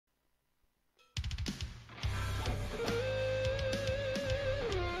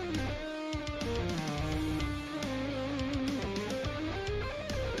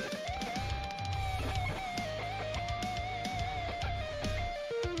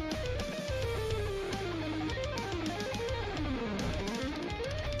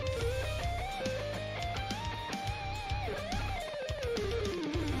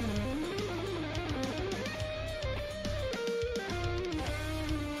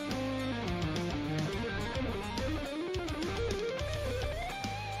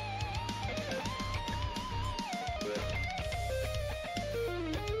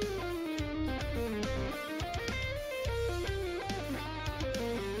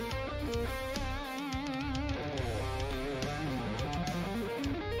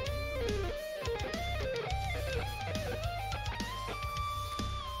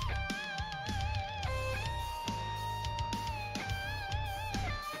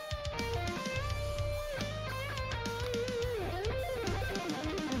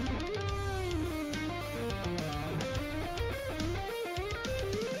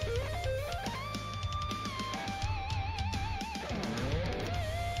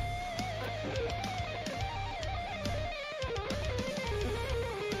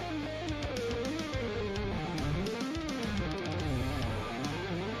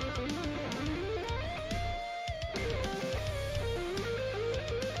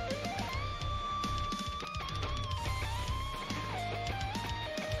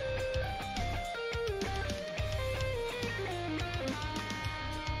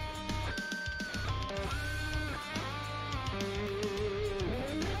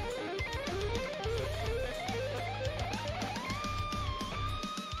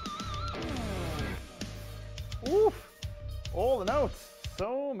the notes.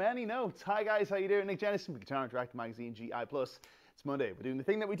 So many notes. Hi guys, how you doing? Nick Jennison with Guitar Interactive Magazine GI+. It's Monday. We're doing the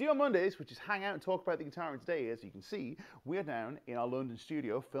thing that we do on Mondays, which is hang out and talk about the guitar. And today, as you can see, we're down in our London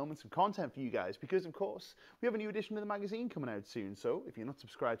studio filming some content for you guys because, of course, we have a new edition of the magazine coming out soon. So if you're not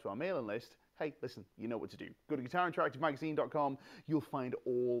subscribed to our mailing list, hey, listen, you know what to do. Go to guitarinteractivemagazine.com. You'll find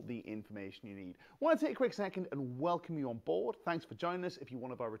all the information you need. I want to take a quick second and welcome you on board. Thanks for joining us. If you're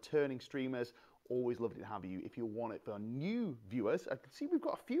one of our returning streamers, always lovely to have you. If you want it for new viewers, I can see we've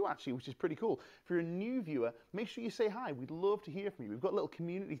got a few actually, which is pretty cool. If you're a new viewer, make sure you say hi. We'd love to hear from you. We've got a little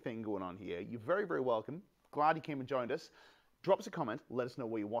community thing going on here. You're very, very welcome. Glad you came and joined us. Drop us a comment. Let us know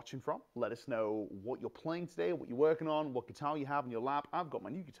where you're watching from. Let us know what you're playing today, what you're working on, what guitar you have in your lap. I've got my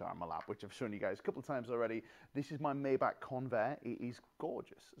new guitar in my lap, which I've shown you guys a couple of times already. This is my Maybach Convair. It is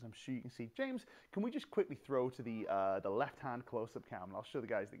gorgeous, as I'm sure you can see. James, can we just quickly throw to the left-hand close-up cam, and I'll show the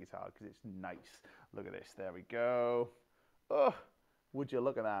guys the guitar because it's nice. Look at this. There we go. Oh, would you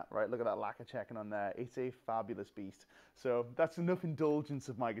look at that, right? Look at that lacquer checking on there. It's a fabulous beast. So that's enough indulgence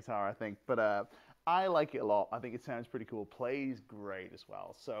of my guitar, I think. But I like it a lot. I think it sounds pretty cool. Plays great as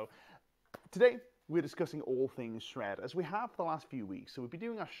well. So today we're discussing all things shred, as we have for the last few weeks. So we'll be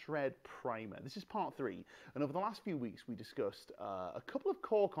doing our shred primer. This is part 3. And over the last few weeks, we discussed a couple of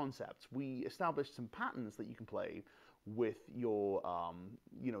core concepts. We established some patterns that you can play with your,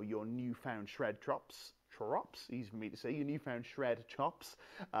 your newfound shred chops, easy for me to say, your newfound shred chops.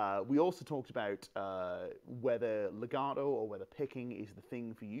 We also talked about whether legato or whether picking is the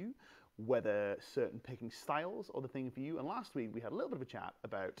thing for you, whether certain picking styles are the thing for you. And last week we had a little bit of a chat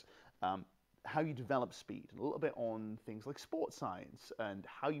about how you develop speed, a little bit on things like sports science and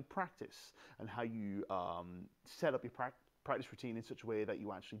how you practice and how you set up your practice routine in such a way that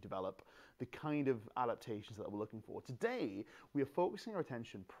you actually develop the kind of adaptations that we're looking for. Today, we are focusing our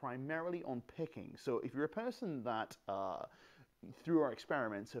attention primarily on picking. So if you're a person that through our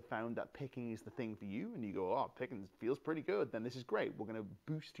experiments have found that picking is the thing for you and you go, oh, picking feels pretty good, then this is great. We're going to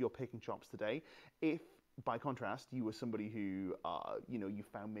boost your picking chops today. If by contrast, you were somebody who, you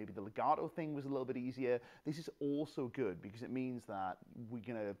found maybe the legato thing was a little bit easier, this is also good because it means that we're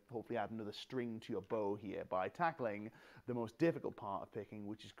going to hopefully add another string to your bow here by tackling the most difficult part of picking,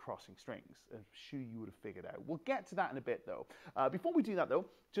 which is crossing strings. I'm sure you would have figured out. We'll get to that in a bit, though. Before we do that, though,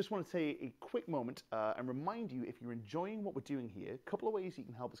 just want to take a quick moment and remind you, if you're enjoying what we're doing here, a couple of ways you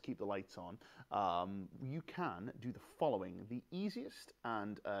can help us keep the lights on. You can do the following. The easiest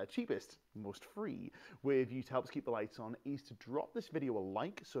and cheapest, most free way of you to help us keep the lights on is to drop this video a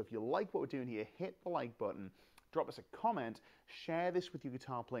like. So if you like what we're doing here, hit the like button, drop us a comment, share this with your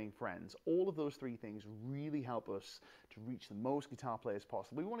guitar playing friends. All of those 3 things really help us to reach the most guitar players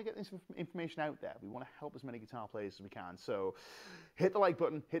possible. We want to get this information out there. We want to help as many guitar players as we can. So hit the like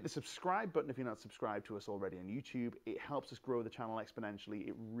button, hit the subscribe button if you're not subscribed to us already on YouTube. It helps us grow the channel exponentially.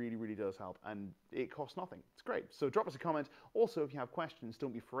 It really, really does help, and it costs nothing. It's great. So drop us a comment. Also, if you have questions,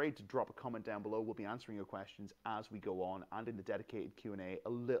 don't be afraid to drop a comment down below. We'll be answering your questions as we go on and in the dedicated Q&A a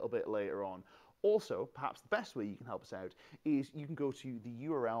little bit later on. Also, perhaps the best way you can help us out is you can go to the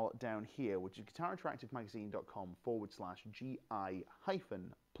URL down here, which is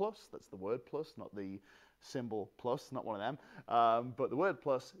guitarinteractivemagazine.com/GI-plus. That's the word plus, not the symbol plus, not one of them. But the word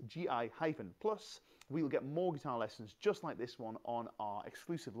plus, GI-plus. We will get more guitar lessons just like this one on our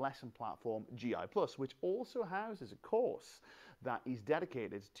exclusive lesson platform, GI+, which also houses a course that is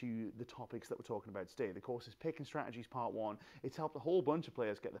dedicated to the topics that we're talking about today. The course is Picking Strategies Part 1. It's helped a whole bunch of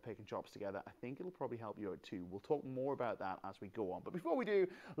players get their picking chops together. I think it'll probably help you out too. We'll talk more about that as we go on. But before we do,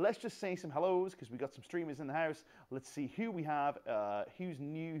 let's just say some hellos because we've got some streamers in the house. Let's see who we have, who's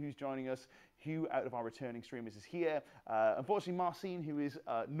new, who's joining us, who out of our returning streamers is here. Unfortunately, Marcin, who is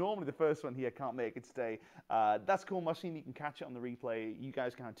normally the first one here, can't make it today. That's cool, Marcin. You can catch it on the replay. You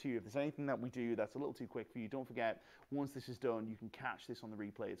guys can too. If there's anything that we do that's a little too quick for you, don't forget, once this is done, you can catch this on the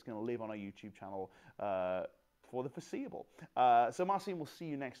replay. It's going to live on our YouTube channel for the foreseeable. So Marcin, we'll see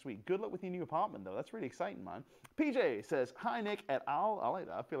you next week. Good luck with your new apartment, though. That's really exciting, man. PJ says, hi, Nick et al. I like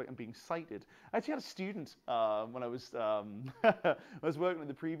that. I feel like I'm being cited. I actually had a student when I was I was working at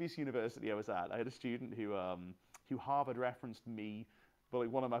the previous university I was at. I had a student who Harvard referenced me for like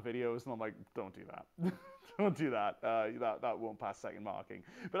one of my videos, and I'm like, don't do that. Don't do that. That won't pass second marking.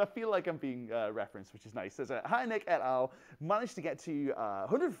 But I feel like I'm being referenced, which is nice. Says, hi, Nick et al. Managed to get to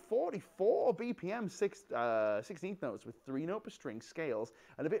 144 BPM 16th notes with 3-note per string scales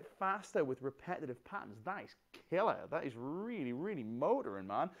and a bit faster with repetitive patterns. That is killer. That is really, really motoring,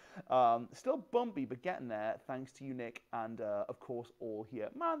 man. Still bumpy, but getting there. Thanks to you, Nick, and of course, all here.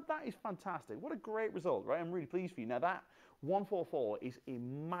 Man, that is fantastic. What a great result, right? I'm really pleased for you. Now, that 144 is a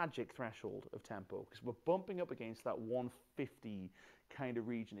magic threshold of tempo because we're bumping bumping up against that 150 kind of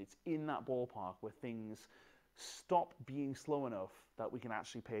region. It's in that ballpark where things stop being slow enough that we can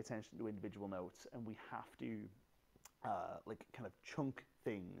actually pay attention to individual notes, and we have to like kind of chunk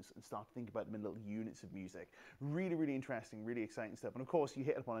things and start to think about them in little units of music. Really, really interesting, really exciting stuff. And of course, you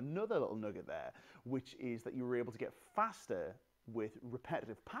hit upon another little nugget there, which is that you were able to get faster with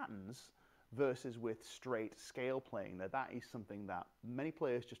repetitive patterns versus with straight scale playing. Now that is something that many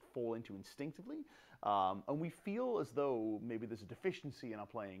players just fall into instinctively, and we feel as though maybe there's a deficiency in our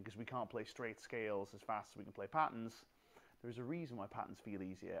playing because we can't play straight scales as fast as we can play patterns. There's a reason why patterns feel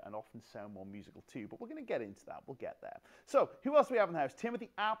easier and often sound more musical too, but we're going to get into that. We'll get there. So, who else do we have in the house?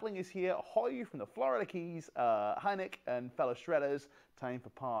 Timothy Appling is here. Ahoy from the Florida Keys. Hi, Nick and fellow shredders. Time for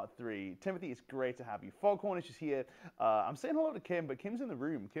part 3. Timothy, it's great to have you. Foghorn is just here. I'm saying hello to Kim, but Kim's in the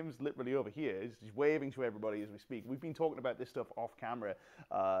room. Kim's literally over here. He's waving to everybody as we speak. We've been talking about this stuff off camera.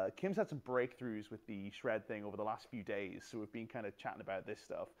 Kim's had some breakthroughs with the shred thing over the last few days, so we've been kind of chatting about this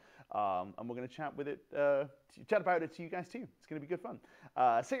stuff. And we're going to chat about it to you guys too. It's going to be good fun.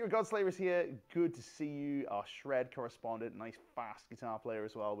 Sacred Godslayer is here. Good to see you. Our shred correspondent. Nice fast guitar player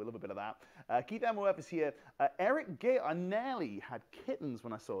as well. We love a bit of that. Keith MOF is here. Eric Gale. I nearly had kittens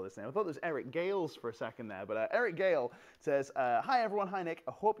when I saw this name. I thought it was Eric Gales for a second there. But Eric Gale says, hi everyone. Hi Nick.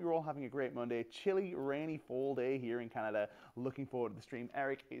 I hope you're all having a great Monday. Chilly, rainy fall day here in Canada. Looking forward to the stream.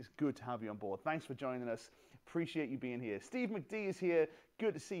 Eric, it's good to have you on board. Thanks for joining us. Appreciate you being here. Steve McD is here.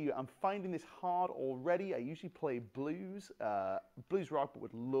 Good to see you. I'm finding this hard already. I usually play blues rock, but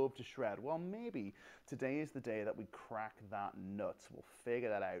would love to shred. Well, maybe today is the day that we crack that nut. We'll figure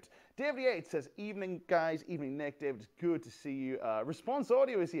that out. David Yates says, evening guys, evening Nick. David, it's good to see you. Response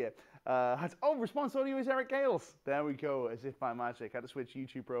Audio is here. Response Audio is Eric Gales. There we go, as if by magic. I had to switch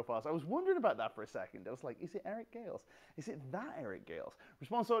YouTube profiles. I was wondering about that for a second. I was like, is it Eric Gales? Is it that Eric Gales?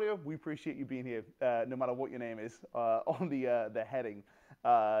 Response Audio, we appreciate you being here, no matter what your name is, on the heading.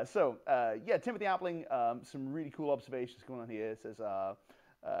 Yeah, Timothy Appling, some really cool observations going on here. It says,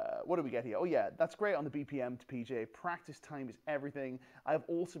 what do we get here? Oh yeah, that's great on the BPM to PJ. Practice time is everything. I've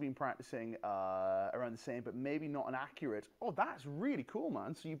also been practicing around the same, but maybe not an accurate. Oh, that's really cool,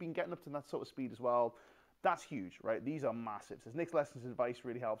 man. So you've been getting up to that sort of speed as well. That's huge, right? These are massive. Says Nick's lessons and advice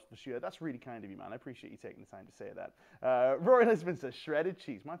really helps for sure. That's really kind of you, man. I appreciate you taking the time to say that. Rory Lisbon says shredded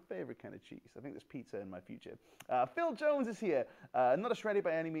cheese, my favorite kind of cheese. I think there's pizza in my future. Phil Jones is here. Not a shredder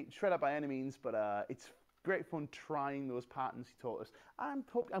by any means, but it's great fun trying those patterns he taught us. I'm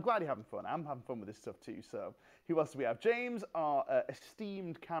glad you're having fun. I'm having fun with this stuff too. So who else do we have? James, our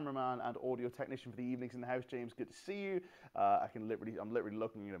esteemed cameraman and audio technician for the evenings in the house. James, good to see you. I'm literally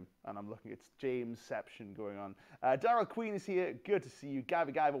looking at him, and I'm looking at Jamesception going on. Daryl Queen is here. Good to see you.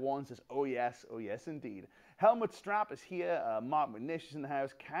 Gabby Guyver 1 says, oh yes indeed. Helmut Strap is here. Mark McNish is in the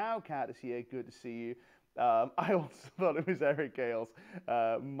house. Cowcat is here. Good to see you. I also thought it was Eric Gales.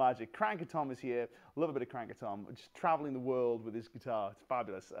 Magic. Cranker Tom is here. Love a bit of Cranker Tom. Just traveling the world with his guitar. It's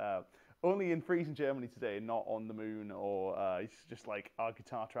fabulous. Only in freezing Germany today, not on the moon, or he's just like our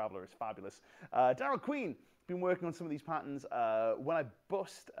guitar traveler. It's fabulous. Daryl Queen. Been working on some of these patterns. Let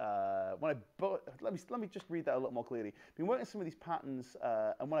me just read that a little more clearly. Been working on some of these patterns,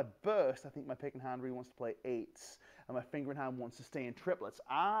 and when I burst, I think my pick and hand really wants to play 8s, and my finger and hand wants to stay in triplets.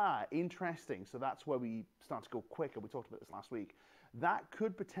 Ah, interesting. So that's where we start to go quicker. We talked about this last week. That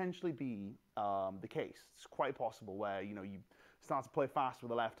could potentially be the case. It's quite possible where you start to play fast with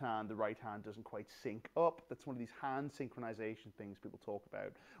the left hand, the right hand doesn't quite sync up. That's one of these hand synchronization things people talk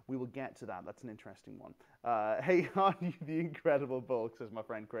about. We will get to that. That's an interesting one. Hey, aren't you the incredible bulk, says my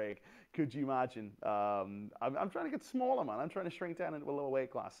friend Craig. Could you imagine? I'm trying to get smaller, man. I'm trying to shrink down into a lower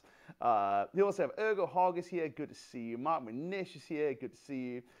weight class. You also have Ergo Hog is here. Good to see you. Mark Manish is here. Good to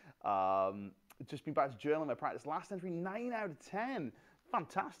see you. Just been back to journaling my practice. Last entry, 9 out of 10.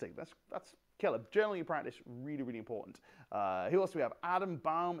 Fantastic. That's killer. Journaling your practice, really, really important. Who else do we have? Adam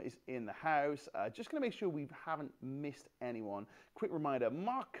Baum is in the house. Just going to make sure we haven't missed anyone. Quick reminder,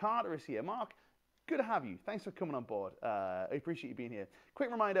 Mark Carter is here. Mark, good to have you. Thanks for coming on board. I appreciate you being here. Quick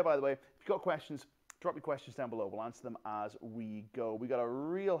reminder, by the way, if you've got questions, drop your questions down below. We'll answer them as we go. We got a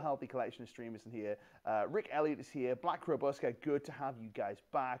real healthy collection of streamers in here. Rick Elliott is here. Black Robuska, good to have you guys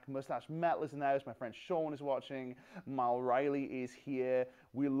back. Mustache Metal is in the house. My friend Sean is watching. Mal Riley is here.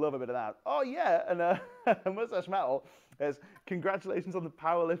 We love a bit of that. Oh yeah, and Mustache Metal says, congratulations on the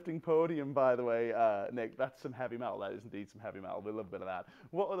powerlifting podium, by the way, Nick. That's some heavy metal. That is indeed some heavy metal. We love a bit of that.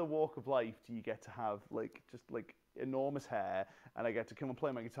 What other walk of life do you get to have, just enormous hair, and I get to come and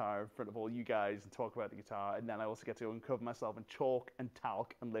play my guitar in front of all you guys and talk about the guitar, and then I also get to uncover myself and chalk and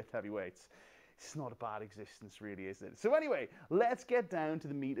talc and lift heavy weights? It's not a bad existence, really, is it? So anyway, let's get down to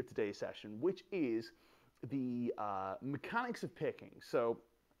the meat of today's session, which is the mechanics of picking. So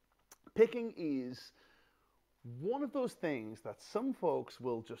picking is one of those things that some folks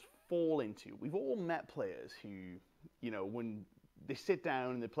will just fall into. We've all met players who, when they sit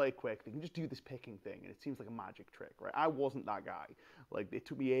down and they play quick, they can just do this picking thing, and it seems like a magic trick, right? I wasn't that guy. Like, it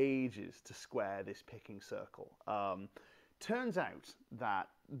took me ages to square this picking circle. Turns out that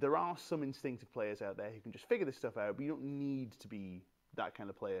there are some instinctive players out there who can just figure this stuff out, but you don't need to be that kind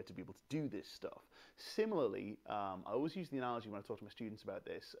of player to be able to do this stuff. Similarly, I always use the analogy when I talk to my students about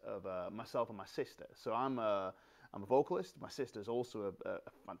this of myself and my sister. So I'm a vocalist. My sister's also a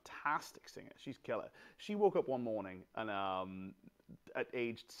fantastic singer. She's killer. She woke up one morning and at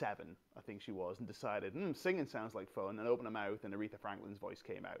age 7, I think she was, and decided, singing sounds like fun, and opened her mouth and Aretha Franklin's voice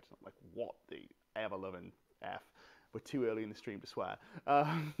came out. I'm like, what the ever-loving F? We're too early in the stream to swear.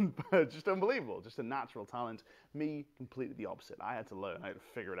 But just unbelievable, just a natural talent. Me, completely the opposite. I had to learn, I had to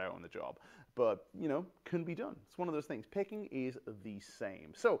figure it out on the job. But, couldn't be done. It's one of those things. Picking is the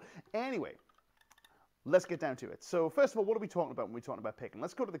same. So, anyway, let's get down to it. So first of all, what are we talking about when we're talking about picking?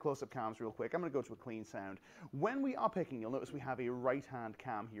 Let's go to the close-up cams real quick. I'm going to go to a clean sound. When we are picking, you'll notice we have a right-hand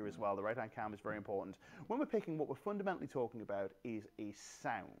cam here as well. The right-hand cam is very important. When we're picking, what we're fundamentally talking about is a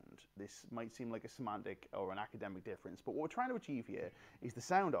sound. This might seem like a semantic or an academic difference, but what we're trying to achieve here is the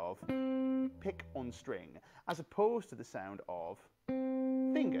sound of pick on string, as opposed to the sound of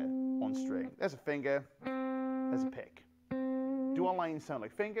finger on string. There's a finger, there's a pick. Do our lines sound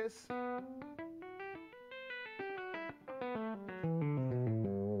like fingers?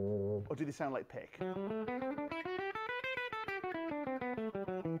 Or do they sound like pick?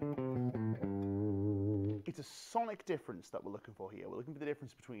 It's a sonic difference that we're looking for here. We're looking for the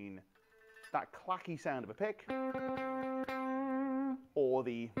difference between that clacky sound of a pick or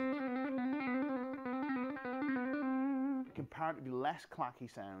the comparatively less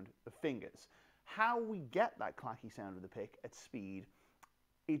clacky sound of fingers. How we get that clacky sound of the pick at speed,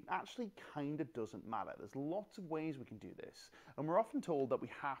 it actually kind of doesn't matter. There's lots of ways we can do this, and we're often told that we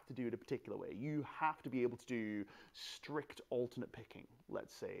have to do it a particular way. You have to be able to do strict alternate picking,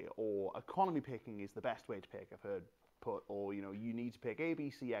 let's say, or economy picking is the best way to pick, I've heard put, or you need to pick A, B,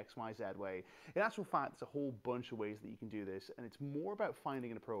 C, X, Y, Z way. In actual fact, there's a whole bunch of ways that you can do this, and it's more about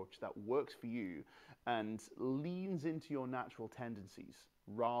finding an approach that works for you and leans into your natural tendencies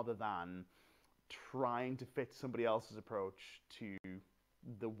rather than trying to fit somebody else's approach to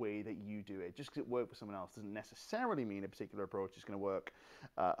the way that you do it. Just because it worked for someone else doesn't necessarily mean a particular approach is going to work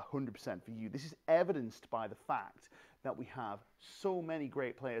 100% for you. This is evidenced by the fact that we have so many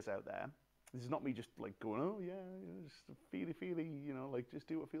great players out there. This is not me just like going, oh yeah, just feely, like just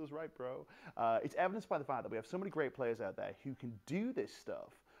do what feels right, bro. It's evidenced by the fact that we have so many great players out there who can do this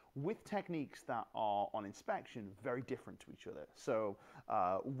stuff with techniques that are on inspection very different to each other. So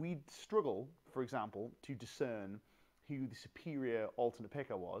we'd struggle, for example, to discern who the superior alternate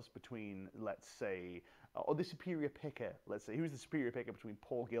picker was between, let's say, or the superior picker, let's say, who's the superior picker between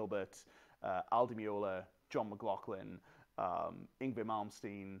Paul Gilbert, Al Di Meola, John McLaughlin, Yngwie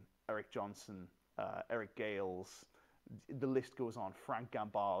Malmsteen, Eric Johnson, Eric Gales, the list goes on, Frank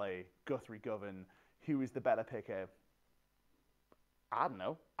Gambale, Guthrie Govan. Who is the better picker? I don't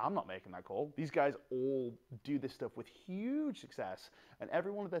know. I'm not making that call. These guys all do this stuff with huge success, and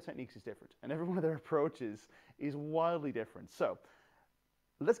every one of their techniques is different, and every one of their approaches is wildly different. So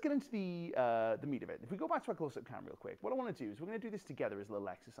let's get into the meat of it. If we go back to our close-up cam real quick, what I want to do is we're going to do this together as a little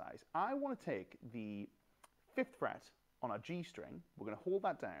exercise. I want to take the 5th fret on our G string. We're going to hold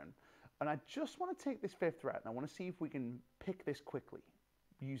that down, and I just want to take this 5th fret, and I want to see if we can pick this quickly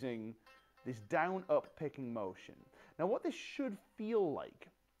using this down-up picking motion. Now what this should feel like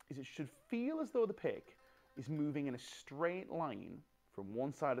is it should feel as though the pick is moving in a straight line from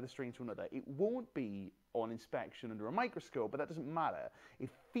one side of the string to another. It won't be on inspection under a microscope, but that doesn't matter. It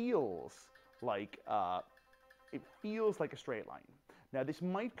feels like a straight line. Now this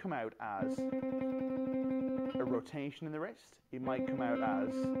might come out as a rotation in the wrist. It might come out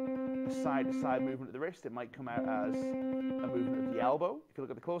as a side-to-side movement of the wrist. It might come out as a movement of the elbow. If you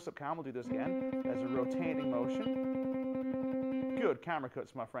look at the close-up cam, we'll do this again. There's a rotating motion. Good camera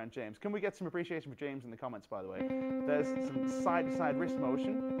cuts, my friend James. Can we get some appreciation for James in the comments, by the way? There's some side-to-side wrist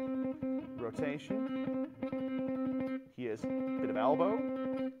motion, rotation. Here's a bit of elbow.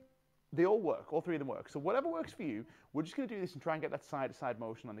 They all work. All 3 of them work. So whatever works for you, we're just going to do this and try and get that side-to-side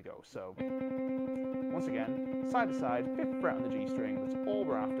motion on the go. So once again, side-to-side, 5th fret on the G string. That's all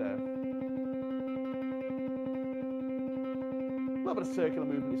we're after. A little bit of circular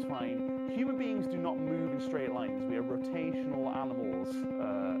movement is fine. Human beings do not move in straight lines. We are rotational animals.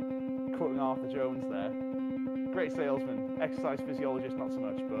 Quoting Arthur Jones there. Great salesman. Exercise physiologist, not so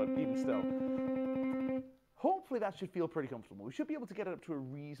much, but even still. hopefully that should feel pretty comfortable. We should be able to get it up to a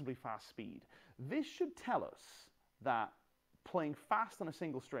reasonably fast speed. This should tell us that playing fast on a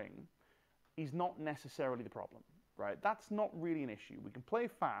single string is not necessarily the problem, right? That's not really an issue. We can play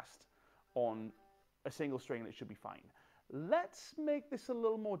fast on a single string and it should be fine. Let's make this a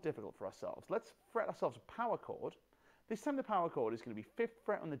little more difficult for ourselves. Let's fret ourselves a power chord. This time the power chord is going to be 5th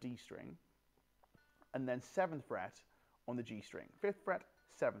fret on the D string and then 7th fret on the G string. 5th fret,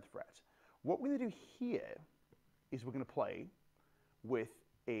 7th fret. What we're going to do here is we're going to play with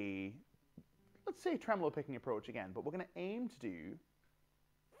a, let's say, tremolo picking approach again, but we're going to aim to do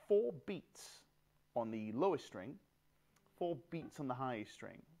 4 beats on the lowest string, 4 beats on the highest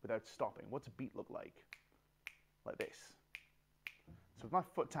string without stopping. What's a beat look like? Like this. So with my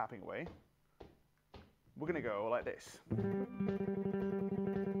foot tapping away, we're going to go like this.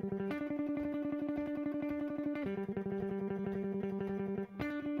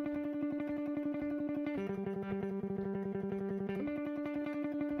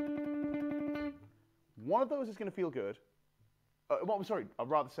 One of those is going to feel good. Well, I'm sorry, I'd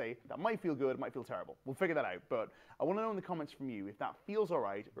rather say that might feel good, it might feel terrible. We'll figure that out, but I want to know in the comments from you if that feels all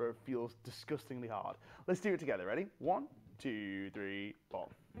right or if it feels disgustingly hard. Let's do it together. Ready? 1, 2, 3, 4.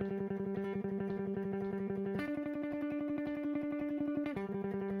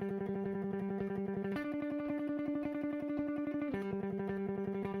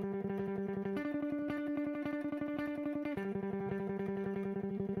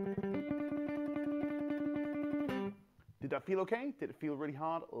 Did that feel okay? Did it feel really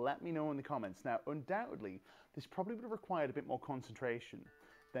hard? Let me know in the comments. Now, undoubtedly, this probably would have required a bit more concentration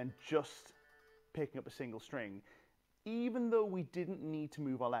than just picking up a single string, even though we didn't need to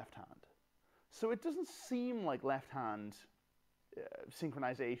move our left hand. So it doesn't seem like left hand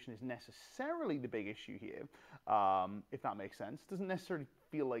synchronization is necessarily the big issue here, if that makes sense. It doesn't necessarily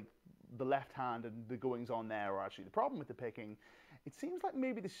feel like the left hand and the goings on there are actually the problem with the picking. It seems like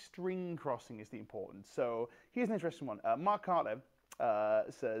maybe the string crossing is the important. So here's an interesting one. Mark Carter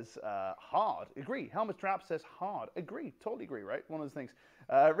says, hard. Agree. Helmut Trapp says hard. Agree. Totally agree, right? One of those things.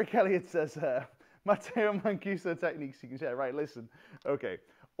 Rick Elliott says, Matteo Mancuso techniques you can share. Right, listen. Okay.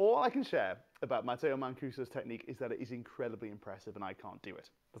 All I can share about Matteo Mancuso's technique is that it is incredibly impressive and I can't do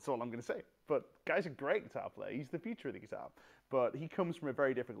it. That's all I'm going to say. But guy's a great guitar player. He's the future of the guitar. But he comes from a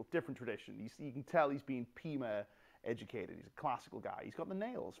very different tradition. You can tell he's been Pima educated. He's a classical guy. He's got the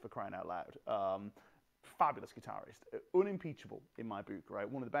nails, for crying out loud. Fabulous guitarist. Unimpeachable in my book, right?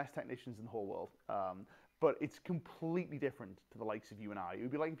 One of the best technicians in the whole world. But it's completely different to the likes of you and I. It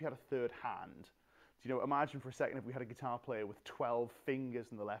would be like if you had a third hand. You know, imagine for a second if we had a guitar player with 12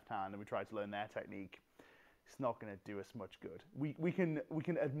 fingers in the left hand and we tried to learn their technique. It's not going to do us much good. We can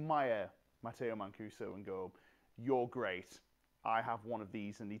admire Matteo Mancuso and go, you're great. I have one of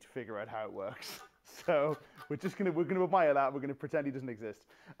these and need to figure out how it works. So we're going to admire that. We're going to pretend he doesn't exist.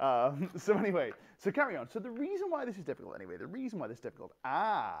 So anyway, so carry on. So the reason why this is difficult anyway,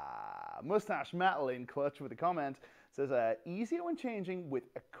 Mustache Metal in clutch with a comment says, easier when changing with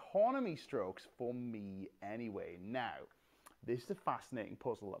economy strokes for me anyway. Now, this is a fascinating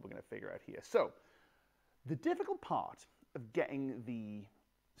puzzle that we're going to figure out here. So the difficult part of getting the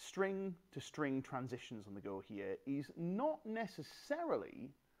string to string transitions on the go here is not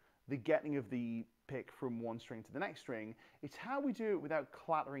necessarily the getting of the pick from one string to the next string. It's how we do it without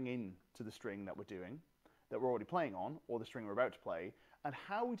clattering in to the string that we're doing, that we're already playing on, or the string we're about to play, and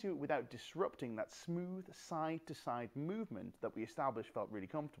how we do it without disrupting that smooth side-to-side movement that we established felt really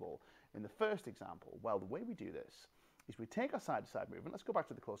comfortable in the first example. Well, the way we do this is we take our side-to-side movement. Let's go back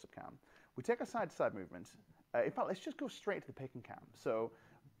to the close-up cam. We take our side-to-side movement. In fact, let's just go straight to the picking cam. So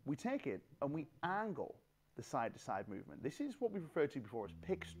we take it and we angle the side-to-side movement. This is what we've referred to before as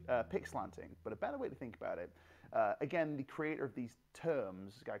pick slanting, but a better way to think about it, again, the creator of these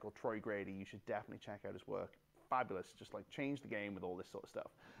terms, a guy called Troy Grady, you should definitely check out his work. Fabulous, just like change the game with all this sort of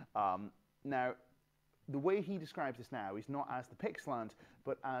stuff. Now, the way he describes this now is not as the pick slant,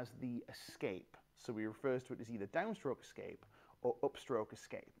 but as the escape. So he refers to it as either downstroke escape or upstroke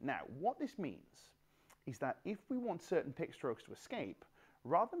escape. Now, what this means is that if we want certain pick strokes to escape,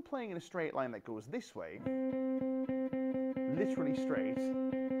 rather than playing in a straight line that goes this way, literally straight,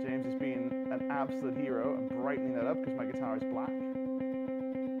 James is being an absolute hero and brightening that up because my guitar is black.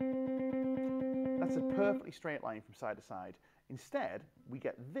 That's a perfectly straight line from side to side. Instead, we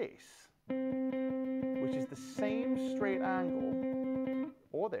get this, which is the same straight angle,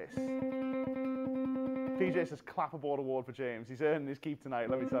 or this. PJ says, clap aboard award for James. He's earning his keep tonight,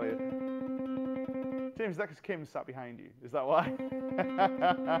 let me tell you. James, is that because Kim sat behind you? Is that why?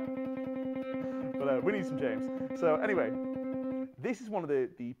 But we need some James. So anyway, this is one of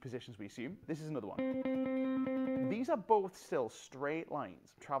the positions we assume. This is another one. these are both still straight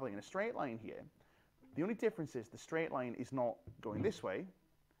lines, traveling in a straight line here. The only difference is the straight line is not going this way,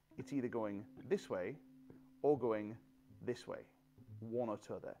 it's either going this way or going this way, one or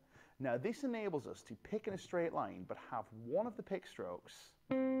t'other. Now this enables us to pick in a straight line, but have one of the pick strokes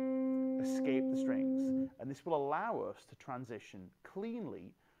escape the strings, and this will allow us to transition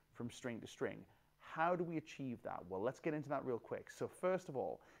cleanly from string to string. How do we achieve that? Well, let's get into that real quick. So first of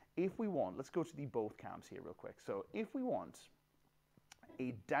all, if we want, let's go to the both cams here real quick. So if we want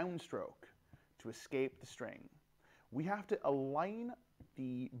a downstroke to escape the string, we have to align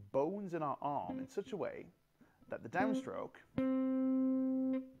the bones in our arm in such a way that the downstroke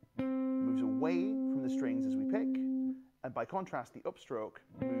moves away from the strings as we pick, and by contrast, the upstroke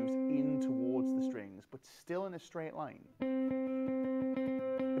moves in towards the strings, but still in a straight line.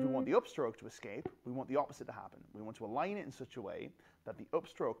 If we want the upstroke to escape, we want the opposite to happen. We want to align it in such a way that the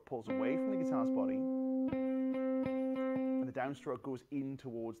upstroke pulls away from the guitar's body, and the downstroke goes in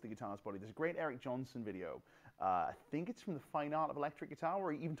towards the guitar's body. There's a great Eric Johnson video, I think it's from the Fine Art of Electric Guitar,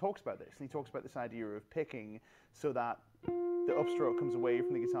 where he even talks about this, and he talks about this idea of picking so that the upstroke comes away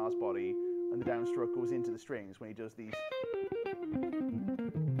from the guitar's body, and the downstroke goes into the strings when he does these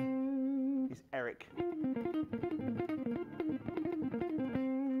Eric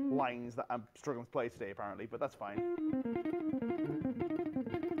lines that I'm struggling to play today apparently, but that's fine.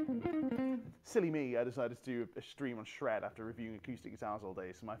 Silly me, I decided to do a stream on Shred after reviewing acoustic guitars all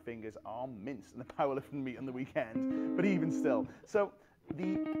day, so my fingers are minced in the powerlifting meet on the weekend, but even still. So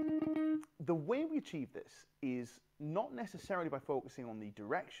the way we achieve this is not necessarily by focusing on the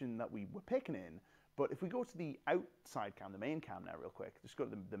direction that we were picking in, but if we go to the outside cam, the main cam now real quick, just go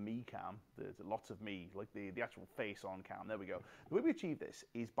to the me cam, there's lots of me, like the actual face on cam, there we go. The way we achieve this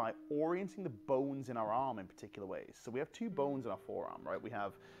is by orienting the bones in our arm in particular ways. So we have two bones in our forearm, right? We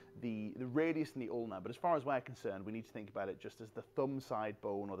have the radius and the ulna, but as far as we're concerned, we need to think about it just as the thumb side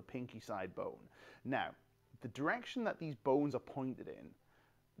bone or the pinky side bone. Now, the direction that these bones are pointed in,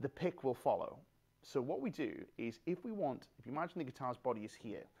 the pick will follow. So what we do is, if you imagine the guitar's body is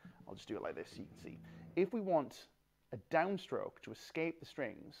here, I'll just do it like this so you can see. If we want a downstroke to escape the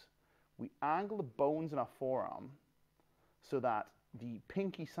strings, we angle the bones in our forearm so that the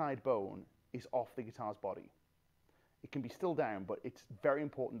pinky side bone is off the guitar's body. It can be still down, but it's very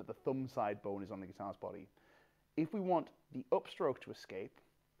important that the thumb side bone is on the guitar's body. If we want the upstroke to escape,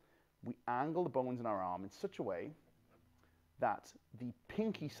 we angle the bones in our arm in such a way that the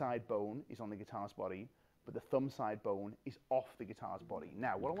pinky side bone is on the guitar's body, but the thumb side bone is off the guitar's body.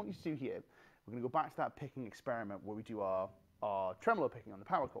 Now, what I want you to do here, we're going to go back to that picking experiment where we do our tremolo picking on the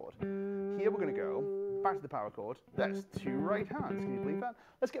power chord. Here we're going to go back to the power chord. That's two right hands. Can you believe that?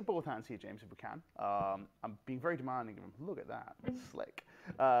 Let's get both hands here, James, if we can. I'm being very demanding of him. Look at that. Slick.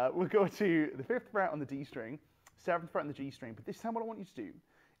 We'll go to the 5th fret on the D string, 7th fret on the G string, but this time what I want you to do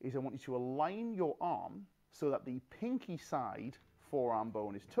is I want you to align your arm so that the pinky side forearm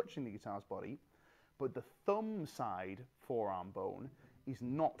bone is touching the guitar's body, but the thumb side forearm bone is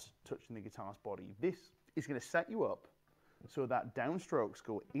not touching the guitar's body. This is going to set you up so that downstrokes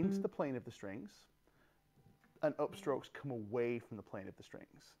go into the plane of the strings and upstrokes come away from the plane of the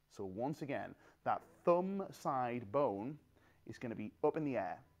strings. So once again, that thumb side bone is going to be up in the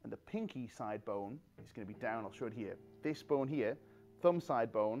air, and the pinky side bone is going to be down. I'll show it here. This bone here, thumb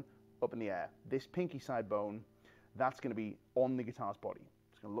side bone, up in the air. This pinky side bone, that's going to be on the guitar's body.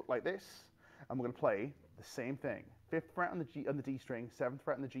 It's going to look like this, and we're going to play the same thing. 5th fret on the D string, 7th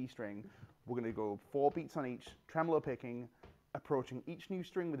fret on the G string. We're going to go 4 beats on each, tremolo picking, approaching each new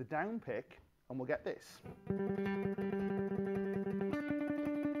string with a down pick, and we'll get this.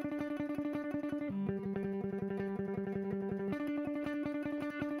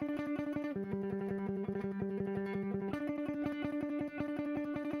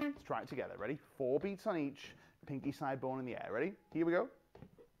 Let's try it together. Ready? 4 beats on each, pinky side bone in the air. Ready? Here we go.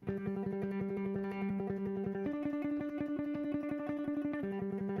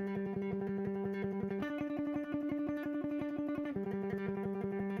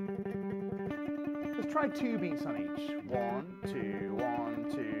 Try 2 beats on each. 1, 2, 1,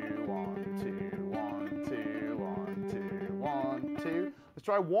 2, 1, 2, 1, 2, 1, 2, 1, 2. Let's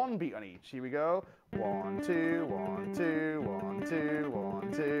try 1 beat on each. Here we go. 1, 2, 1, 2, 1, 2,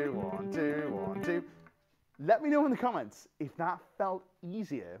 1, 2, 1, 2, 1, 2. Let me know in the comments if that felt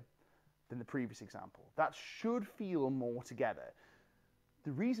easier than the previous example. That should feel more together.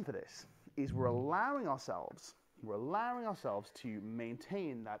 The reason for this is we're allowing ourselves to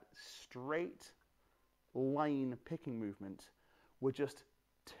maintain that straight line picking movement. We're just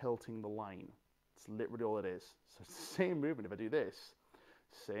tilting the line. It's literally all it is. So it's the same movement. If I do this,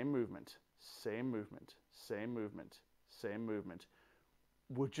 same movement, same movement, same movement, same movement.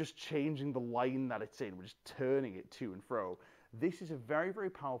 We're just changing the line that it's in. We're just turning it to and fro. This is a very, very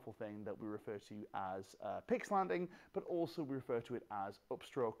powerful thing that we refer to as pick slanting, but also we refer to it as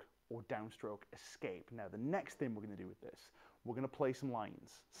upstroke or downstroke escape. Now, the next thing we're going to do with this, we're going to play some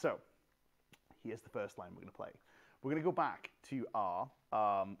lines. So, here's the first line we're going to play. We're going to go back to our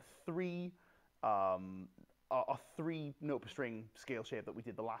three note per string scale shape that we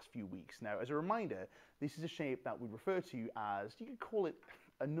did the last few weeks. Now, as a reminder, this is a shape that we refer to as, you could call it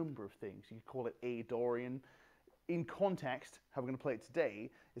a number of things. You could call it A Dorian. In context, how we're going to play it today,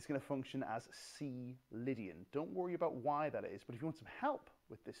 it's going to function as C Lydian. Don't worry about why that is, but if you want some help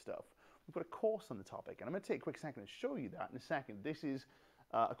with this stuff, we've got a course on the topic, and I'm going to take a quick second to show you that in a second. This is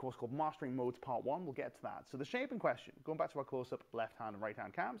a course called Mastering Modes Part 1. We'll get to that. So the shape in question, going back to our close-up left hand and right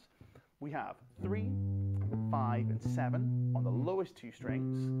hand cams, we have 3, 5, and 7 on the lowest two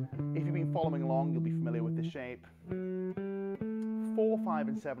strings. If you've been following along, you'll be familiar with this shape. 4, 5,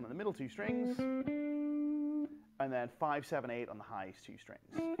 and 7 on the middle two strings, and then 5, 7, 8 on the highest two strings.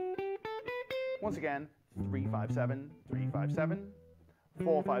 Once again, 3, 5, 7, 3, 5, 7,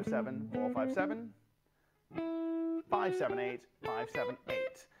 4, 5, 7, 4, 5, 7, 5, 7, 8, 5, 7, 8.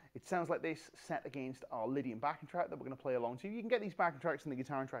 It sounds like this set against our Lydian backing track that we're going to play along to. You can get these backing tracks on the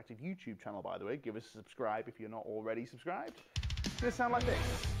Guitar Interactive YouTube channel, by the way. Give us a subscribe if you're not already subscribed. It's going to sound like this.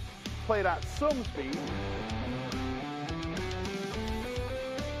 Play it at some speed.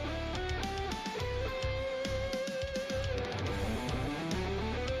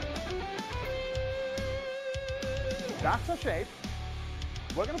 That's our shape.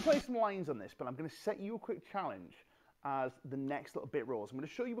 We're going to play some lines on this, but I'm going to set you a quick challenge as the next little bit rolls. I'm going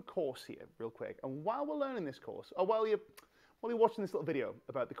to show you a course here real quick. And while we're learning this course, or while you're watching this little video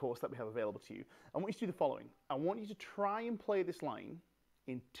about the course that we have available to you, I want you to do the following. I want you to try and play this line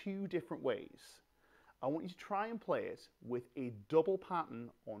in 2 different ways. I want you to try and play it with a double pattern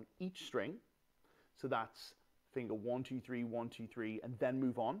on each string. So that's finger 1, 2, 3, 1, 2, 3, and then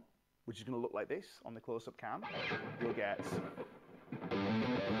move on, which is going to look like this on the close-up cam. You'll get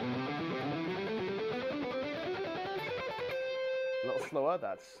a little slower,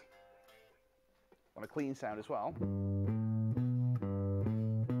 that's on a clean sound as well.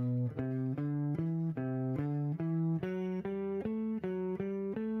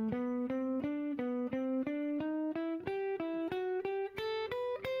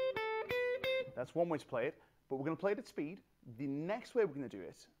 That's one way to play it, but we're going to play it at speed. The next way we're going to do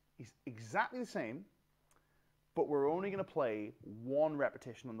it is exactly the same, but we're only going to play 1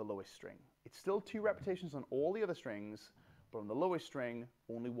 repetition on the lowest string. It's still 2 repetitions on all the other strings, but on the lowest string,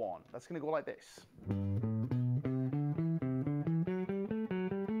 only 1. That's going to go like this.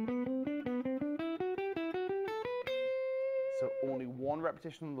 So only 1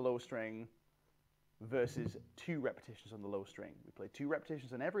 repetition on the low string versus 2 repetitions on the low string. We play 2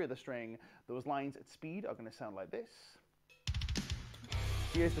 repetitions on every other string. Those lines at speed are going to sound like this.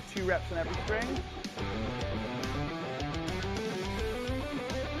 Here's the 2 reps on every string.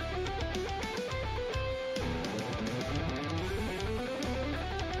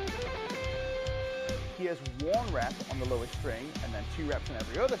 Here's 1 rep on the lowest string, and then 2 reps on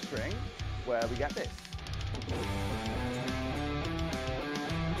every other string, where we get this.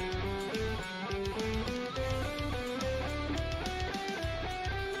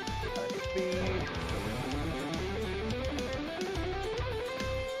 Speed.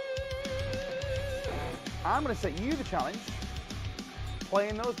 I'm going to set you the challenge,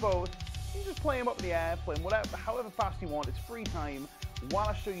 playing those both. You just play them up in the air, play them whatever, however fast you want. It's free time. While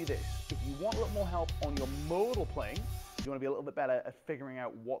I show you this, if you want a little more help on your modal playing, if you want to be a little bit better at figuring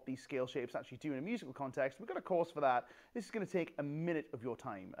out what these scale shapes actually do in a musical context, we've got a course for that. This is going to take a minute of your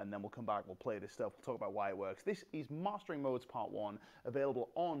time, and then we'll come back, we'll play this stuff, we'll talk about why it works. This is Mastering Modes Part 1, available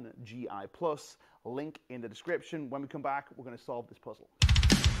on GI+, link in the description. When we come back, we're going to solve this puzzle.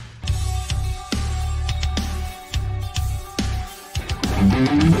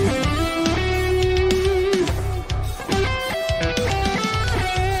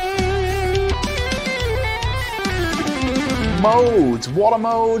 Modes. What are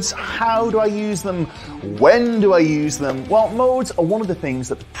modes? How do I use them? When do I use them? Well, modes are one of the things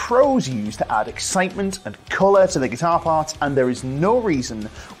that the pros use to add excitement and colour to the guitar parts, and there is no reason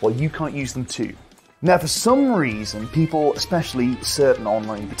why you can't use them too. Now, for some reason, people, especially certain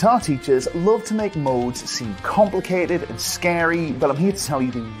online guitar teachers, love to make modes seem complicated and scary, but I'm here to tell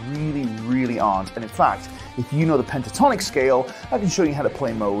you they really, really aren't. And in fact, if you know the pentatonic scale, I can show you how to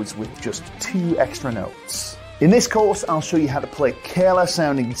play modes with just 2 extra notes. In this course, I'll show you how to play careless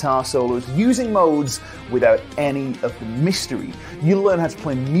sounding guitar solos using modes without any of the mystery. You'll learn how to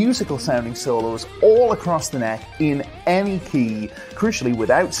play musical sounding solos all across the neck in any key, crucially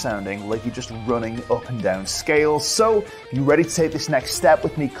without sounding like you're just running up and down scales. So, if you're ready to take this next step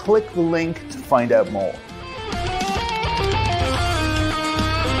with me, click the link to find out more.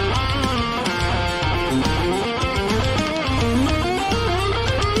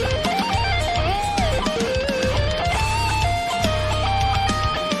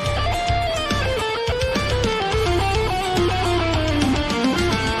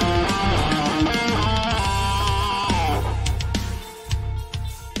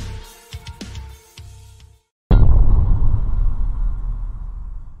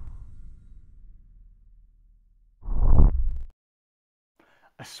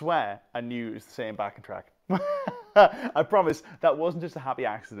 I swear I knew it was the same backing track. I promise that wasn't just a happy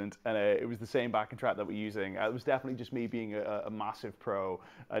accident, and it was the same backing track that we're using. It was definitely just me being a massive pro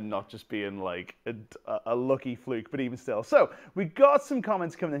and not just being like a lucky fluke, but even still. So we got some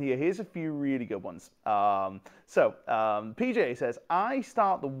comments coming in here. Here's a few really good ones. PJ says, I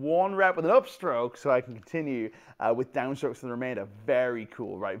start the 1 rep with an upstroke so I can continue with downstrokes for the remainder. Very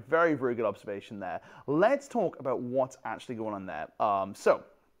cool, right? Very, very good observation there. Let's talk about what's actually going on there.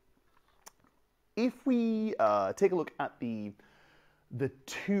 If we take a look at the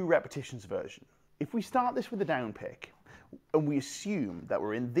 2 repetitions version, if we start this with a down pick and we assume that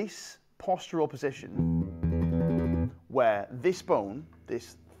we're in this postural position where this bone,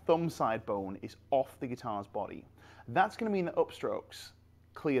 this thumb side bone, is off the guitar's body, that's going to mean that upstrokes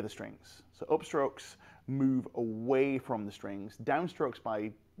clear the strings. So upstrokes move away from the strings. Downstrokes,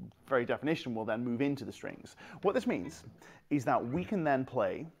 by very definition, will then move into the strings. What this means is that we can then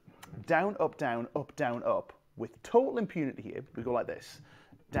play down, up, down, up, down, up with total impunity here. We go like this.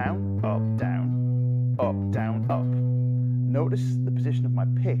 Down, up, down, up, down, up. Notice the position of my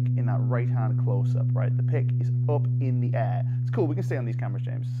pick in that right hand close-up, right? The pick is up in the air. It's cool, we can stay on these cameras,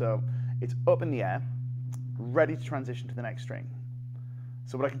 James. So it's up in the air, ready to transition to the next string.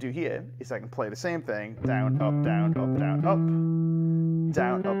 So what I can do here is I can play the same thing, down, up, down, up, down, up,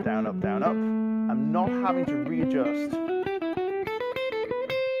 down, up, down, up, down, up. I'm not having to readjust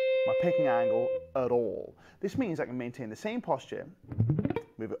my picking angle at all. This means I can maintain the same posture,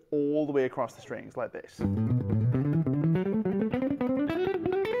 move it all the way across the strings like this.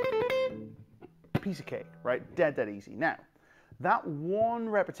 Piece of cake, right? Dead easy. Now, that 1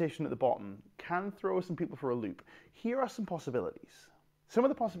 repetition at the bottom can throw some people for a loop. Here are some possibilities. Some of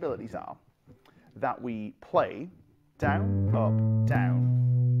the possibilities are that we play down, up, down,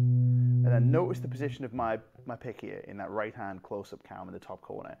 and then notice the position of my pick here in that right hand close-up cam in the top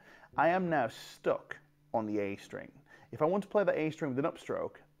corner. I am now stuck on the A string. If I want to play the A string with an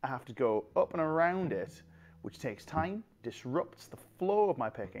upstroke, I have to go up and around it, which takes time, disrupts the flow of my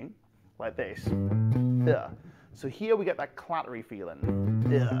picking, like this. Ugh. So here we get that clattery feeling.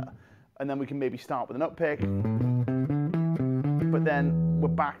 Ugh. And then we can maybe start with an up pick, but then we're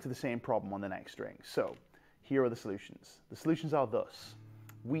back to the same problem on the next string. So here are the solutions. The solutions are thus.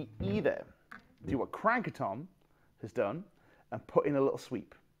 We either do what Crankatom has done and put in a little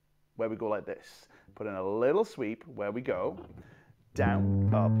sweep where we go like this. Put in a little sweep where we go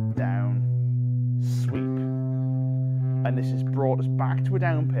down, up, down, sweep. And this has brought us back to a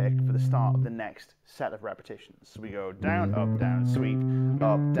down pick for the start of the next set of repetitions. So we go down, sweep,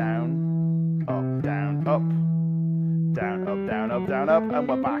 up, down, up, down, up, down, up, down, up, down, up, and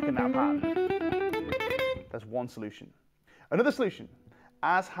we're back in that pattern. That's one solution. Another solution,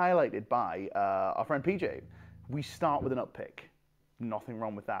 as highlighted by our friend PJ, we start with an up pick. Nothing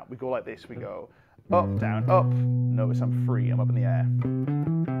wrong with that. We go like this. We go up, down, up. Notice I'm free. I'm up in the air.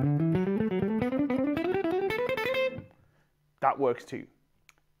 That works too.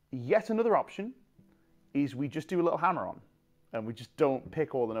 Yet another option is we just do a little hammer on and we just don't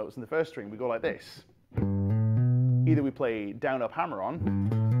pick all the notes in the first string. We go like this. Either we play down, up, hammer on,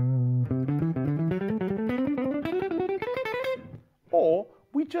 or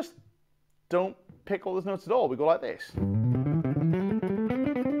we just don't pick all those notes at all. We go like this.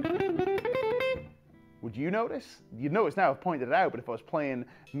 Would you notice? You'd notice now I've pointed it out, but if I was playing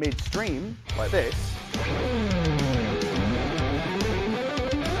midstream like this,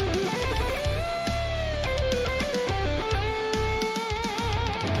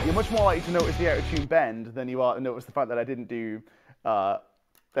 you're much more likely to notice the out-of-tune bend than you are to notice the fact that I didn't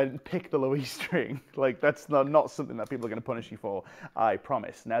pick the low E string. Like, that's not something that people are going to punish you for, I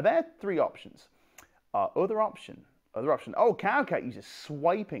promise. Now, there are 3 options. Other option. Oh, Cowcat uses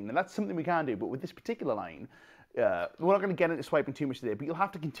swiping. Now, that's something we can do, but with this particular line, we're not going to get into swiping too much today, but you'll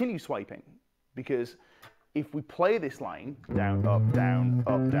have to continue swiping because if we play this line, down, up, down,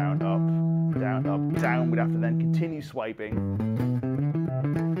 up, down, up, down, up, down, we'd have to then continue swiping.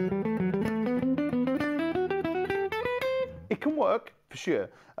 It can work, for sure.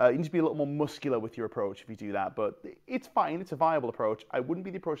 You need to be a little more muscular with your approach if you do that, but it's fine, it's a viable approach. I wouldn't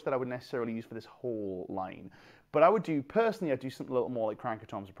be the approach that I would necessarily use for this whole line. But I would do, personally, I'd do something a little more like Cranker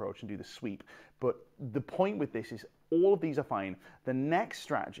Tom's approach and do the sweep. But the point with this is all of these are fine. The next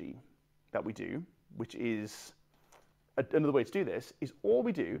strategy that we do, which is another way to do this, is all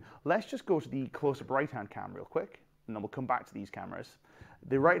we do, let's just go to the close-up right-hand cam real quick, and then we'll come back to these cameras.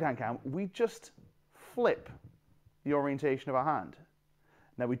 The right-hand cam, we just flip the orientation of our hand.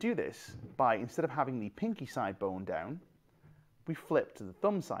 Now we do this by, instead of having the pinky side bone down, we flip to the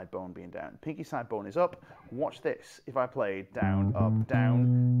thumb side bone being down. Pinky side bone is up. Watch this. If I play down, up,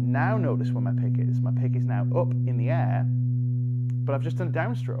 down, now notice where my pick is. My pick is now up in the air, but I've just done a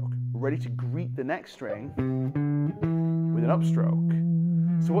downstroke, ready to greet the next string with an upstroke.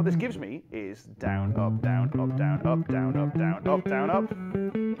 So what this gives me is down, up, down, up, down, up, down, up, down, up, down, up.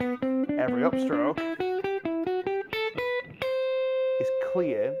 Every upstroke is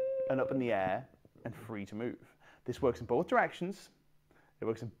clear and up in the air and free to move. This works in both directions. It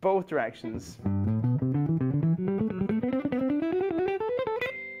works in both directions.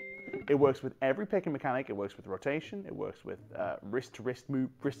 It works with every picking mechanic. It works with rotation. It works with wrist to wrist move,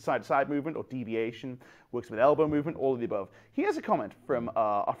 wrist side to side movement or deviation. Works with elbow movement, all of the above. Here's a comment from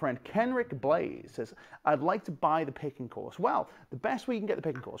our friend Kenrick Blaze. Says, I'd like to buy the picking course. Well, the best way you can get the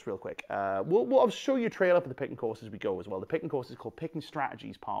picking course, real quick, I'll show you a trailer for the picking course as we go as well. The picking course is called Picking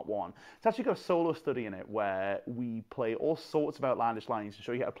Strategies Part 1. It's actually got a solo study in it where we play all sorts of outlandish lines to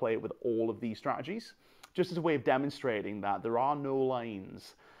show you how to play it with all of these strategies, just as a way of demonstrating that there are no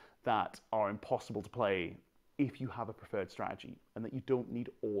lines that are impossible to play if you have a preferred strategy, and that you don't need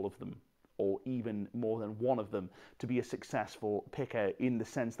all of them, or even more than one of them, to be a successful picker in the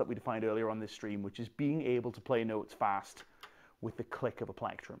sense that we defined earlier on this stream, which is being able to play notes fast with the click of a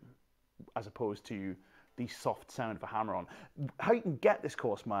plectrum, as opposed to the soft sound of a hammer-on. How you can get this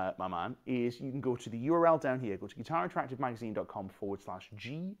course, my man, is you can go to the URL down here, go to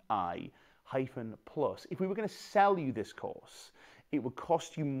guitarinteractivemagazine.com/GI-plus. If we were going to sell you this course, it would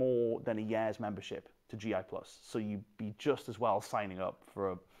cost you more than a year's membership to GI+. So you'd be just as well signing up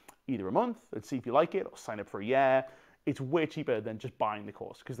for either a month and see if you like it, or sign up for a year. It's way cheaper than just buying the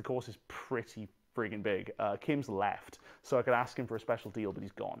course, because the course is pretty friggin' big. Kim's left, so I could ask him for a special deal, but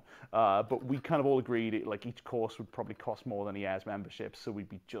he's gone. But we kind of all agreed like each course would probably cost more than a year's membership, so we'd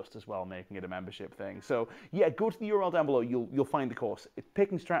be just as well making it a membership thing. So yeah, go to the URL down below. You'll find the course. It's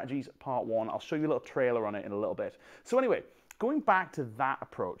Picking Strategies Part 1. I'll show you a little trailer on it in a little bit. So anyway, going back to that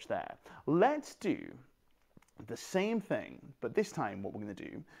approach there, let's do the same thing, but this time what we're going to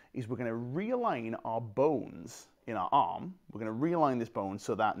do is we're going to realign our bones in our arm. We're going to realign this bone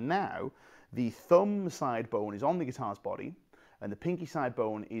so that now the thumb side bone is on the guitar's body and the pinky side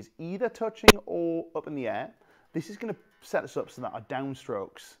bone is either touching or up in the air. This is going to set us up so that our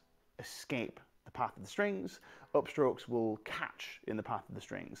downstrokes escape the path of the strings, upstrokes will catch in the path of the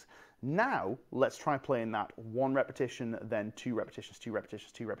strings. Now, let's try playing that 1 repetition, then 2 repetitions, 2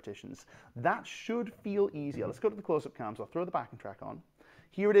 repetitions, 2 repetitions. That should feel easier. Let's go to the close-up cams. I'll throw the backing track on.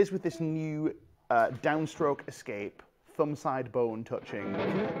 Here it is with this new downstroke escape, thumb side bone touching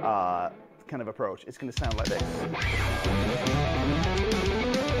kind of approach. It's going to sound like this.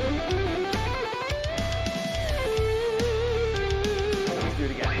 Let's do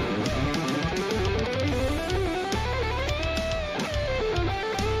it again.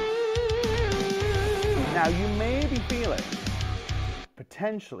 Now, you may be feeling,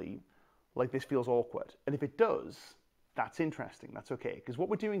 potentially, like this feels awkward. And if it does, that's interesting. That's okay. Because what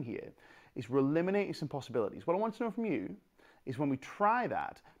we're doing here is we're eliminating some possibilities. What I want to know from you is when we try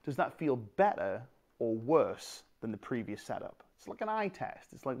that, does that feel better or worse than the previous setup? It's like an eye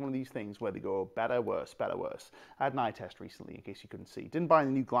test. It's like one of these things where they go better, worse, better, worse. I had an eye test recently, in case you couldn't see. Didn't buy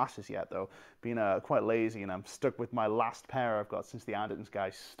any new glasses yet, though. Being quite lazy, and I'm stuck with my last pair I've got since the Andertons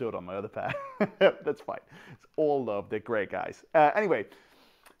guys stood on my other pair. That's fine. It's all love. They're great guys. Anyway,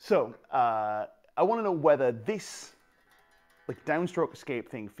 so I want to know whether this like downstroke escape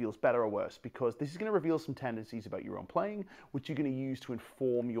thing feels better or worse, because this is going to reveal some tendencies about your own playing, which you're going to use to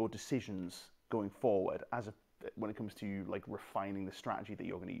inform your decisions going forward when it comes to like refining the strategy that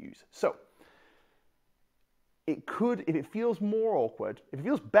you're going to use. So it could, if it feels more awkward, if it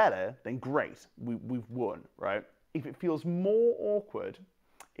feels better, then great, we've won, right? If it feels more awkward,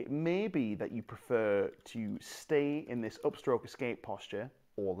 it may be that you prefer to stay in this upstroke escape posture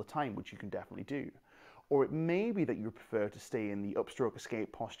all the time, which you can definitely do. Or it may be that you prefer to stay in the upstroke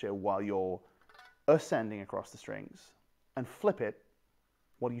escape posture while you're ascending across the strings, and flip it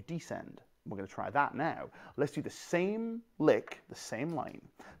while you descend. We're going to try that now. Let's do the same lick, the same line,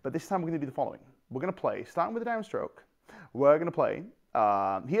 but this time we're going to do the following. We're going to play, starting with a downstroke, we're going to play,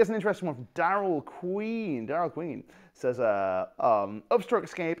 here's an interesting one from Daryl Queen. Daryl Queen says, upstroke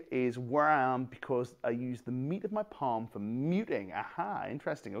escape is where I am because I use the meat of my palm for muting. Aha,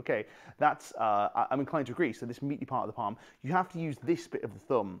 interesting. Okay, that's, I'm inclined to agree. So this meaty part of the palm, you have to use this bit of the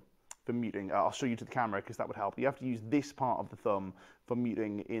thumb for muting. I'll show you to the camera because that would help. You have to use this part of the thumb for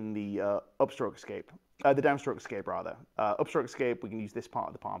muting in the upstroke escape. The downstroke escape, rather. Upstroke escape, we can use this part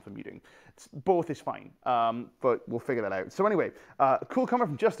of the palm for muting. Both is fine, but we'll figure that out. So anyway, cool comment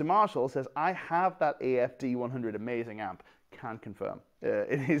from Justin Marshall says, I have that AFD 100 amazing amp. Can confirm.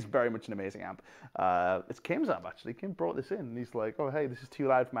 It is very much an amazing amp. It's Kim's amp, actually. Kim brought this in, and he's like, oh, hey, this is too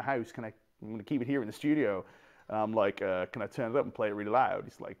loud for my house. I'm going to keep it here in the studio. And I'm like, can I turn it up and play it really loud?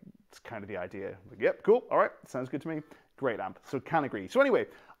 He's like, it's kind of the idea. I'm like, yep, cool, all right, sounds good to me. Great amp, so can agree. So anyway,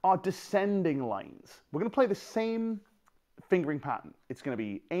 our descending lines. We're gonna play the same fingering pattern. It's gonna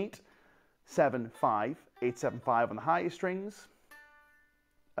be 8, 7, 5, 8, 7, 5 on the highest strings,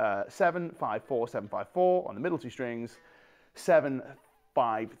 7, 5, 4, 7, 5, 4 on the middle two strings, 7,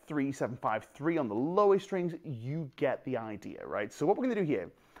 5, 3, 7, 5, 3 on the lowest strings. You get the idea, right? So what we're gonna do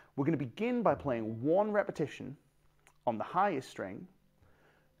here, we're gonna begin by playing one repetition on the highest string,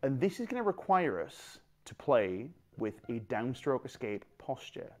 and this is gonna require us to play with a downstroke escape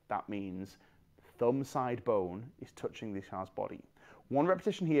posture. That means thumb side bone is touching the guitar's body. One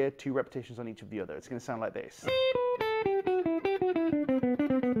repetition here, 2 repetitions on each of the other. It's going to sound like this.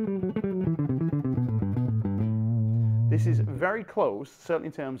 This is very close, certainly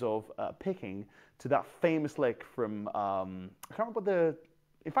in terms of picking, to that famous lick from, I can't remember what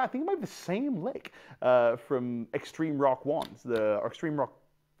in fact, I think it might be the same lick from Extreme Rock 1, or Extreme Rock,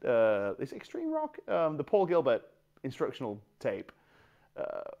 is it Extreme Rock? The Paul Gilbert instructional tape.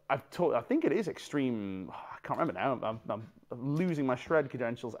 I think it is Extreme, I can't remember now, I'm losing my shred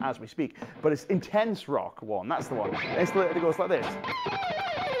credentials as we speak, but it's Intense Rock 1, that's the one. It goes like this.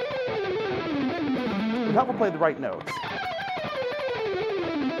 We have to play the right notes.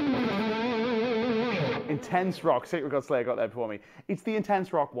 Intense Rock, Sacred God Slayer got there before me. It's the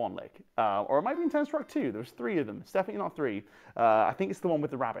Intense Rock 1 lick, or it might be Intense Rock 2, there's 3 of them, it's definitely not 3. I think it's the one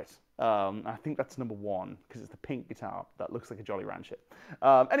with the rabbit. I think that's number 1, because it's the pink guitar that looks like a Jolly Rancher.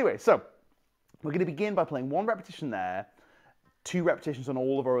 Anyway, so we're going to begin by playing 1 repetition there, 2 repetitions on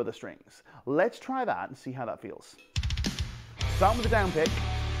all of our other strings. Let's try that and see how that feels. Start with the down pick.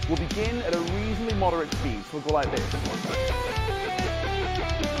 We'll begin at a reasonably moderate speed, so we'll go like this.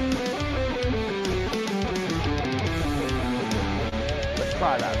 Let's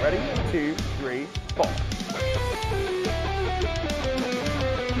try that. Ready? 2, 3, 4.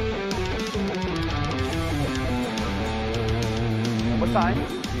 One more time.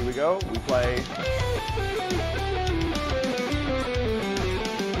 Here we go. We play.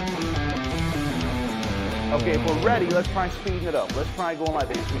 Okay, if we're ready, let's try speeding it up. Let's try going like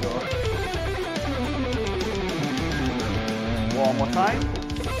this. We go. One more time.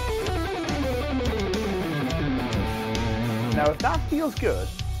 Now, if that feels good,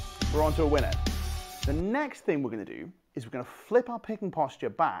 we're on to a winner. The next thing we're going to do is we're going to flip our picking posture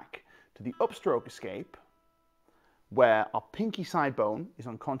back to the upstroke escape, where our pinky side bone is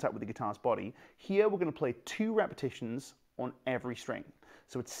on contact with the guitar's body. Here, we're going to play 2 repetitions on every string.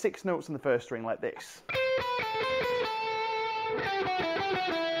 So it's 6 notes on the first string like this.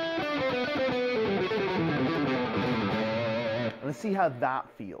 And let's see how that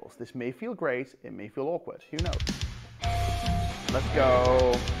feels. This may feel great, it may feel awkward, who knows? Let's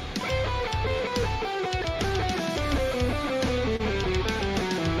go.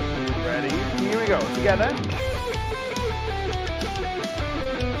 Ready? Here we go, together.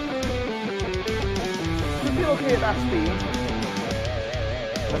 You feel okay at that speed.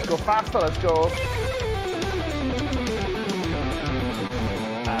 Let's go faster, let's go.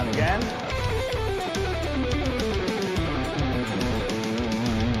 And again.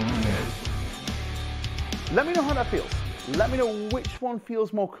 Let me know how that feels. Let me know which one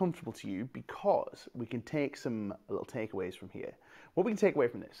feels more comfortable to you, because we can take some little takeaways from here. What we can take away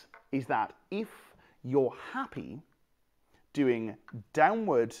from this is that if you're happy doing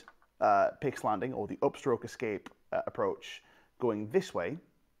downward pick landing, or the upstroke escape approach going this way,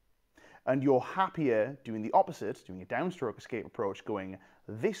 and you're happier doing the opposite, doing a downstroke escape approach going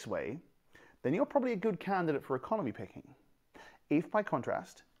this way, then you're probably a good candidate for economy picking. If, by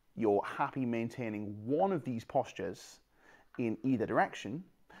contrast, you're happy maintaining one of these postures in either direction,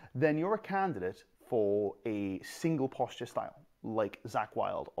 then you're a candidate for a single posture style. like Zach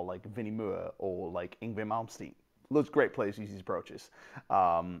Wilde or like Vinnie Moore or like Ingvar Malmsteen. Loads of great players use these approaches.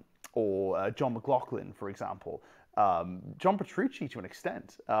 Or John McLaughlin, for example. John Petrucci to an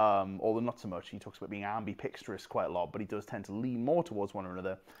extent, although not so much. He talks about being ambidextrous quite a lot, but he does tend to lean more towards one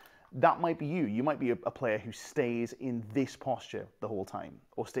another. That might be you. You might be a player who stays in this posture the whole time,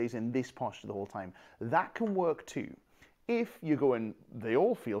 or stays in this posture the whole time. That can work too. If you're going, they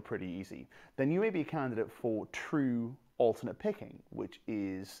all feel pretty easy, then you may be a candidate for true alternate picking, which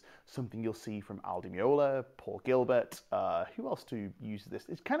is something you'll see from Al Di Meola, Paul Gilbert. Who else uses this?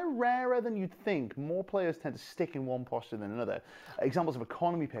 It's kind of rarer than you'd think. More players tend to stick in one posture than another. Examples of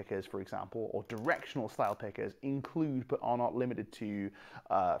economy pickers, for example, or directional style pickers include, but are not limited to,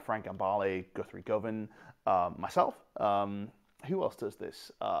 Frank Gambale, Guthrie Govan, myself. Who else does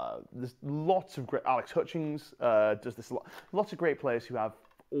this? There's lots of great. Alex Hutchings does this a lot. Lots of great players who have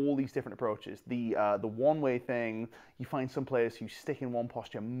all these different approaches. The one-way thing, you find some players who stick in one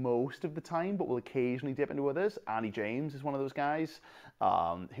posture most of the time, but will occasionally dip into others. Andy James is one of those guys.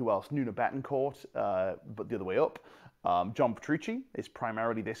 Who else? Nuno Betancourt, but the other way up. John Petrucci is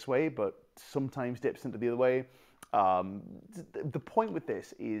primarily this way, but sometimes dips into the other way. The point with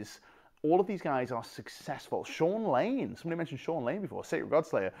this is, all of these guys are successful. Sean Lane, somebody mentioned Sean Lane before, Sacred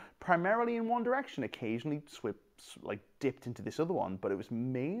Godslayer, primarily in one direction, occasionally dipped into this other one, but it was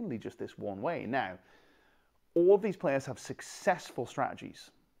mainly just this one way. Now, all of these players have successful strategies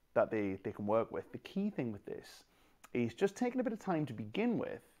that they can work with. The key thing with this is just taking a bit of time to begin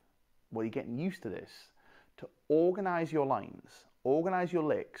with, while you're getting used to this, to organize your lines, organize your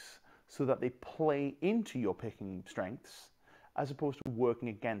licks, so that they play into your picking strengths, as opposed to working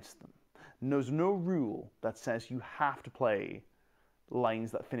against them. And there's no rule that says you have to play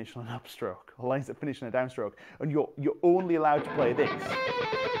lines that finish on an upstroke or lines that finish on a downstroke, and you're only allowed to play this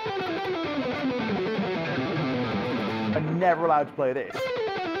and never allowed to play this,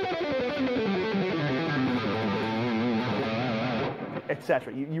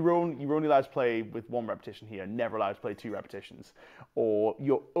 etc. You're only allowed to play with 1 repetition here, never allowed to play 2 repetitions, or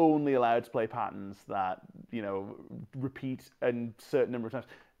you're only allowed to play patterns that, you know, repeat a certain number of times.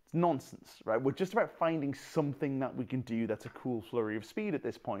 Nonsense, right? We're just about finding something that we can do that's a cool flurry of speed at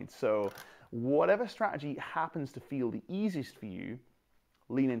this point. So whatever strategy happens to feel the easiest for you,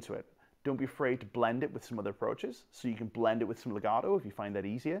 lean into it. Don't be afraid to blend it with some other approaches. So you can blend it with some legato if you find that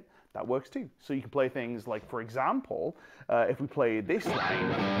easier. That works too. So you can play things like, for example, if we play this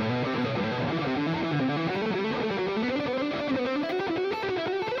line,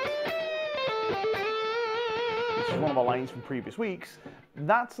 one of our lines from previous weeks,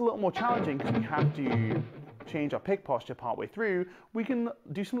 that's a little more challenging because we have to change our pick posture partway through. We can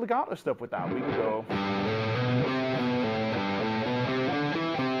do some legato stuff with that. We can go.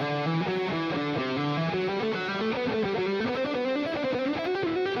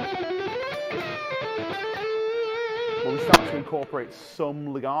 Well, we start to incorporate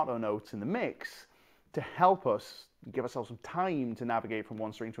some legato notes in the mix to help us give ourselves some time to navigate from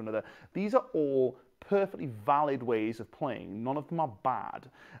one string to another. These are all perfectly valid ways of playing. None of them are bad.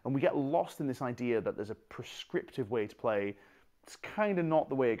 And we get lost in this idea that there's a prescriptive way to play. It's kind of not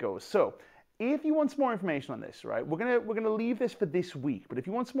the way it goes. So if you want some more information on this, right, we're gonna leave this for this week, but if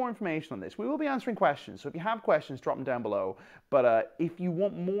you want some more information on this, we will be answering questions. So if you have questions, drop them down below. But if you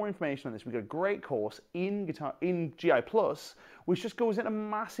want more information on this, we've got a great course in GI Plus, which just goes into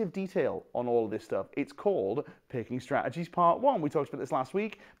massive detail on all of this stuff. It's called Picking Strategies Part 1. We talked about this last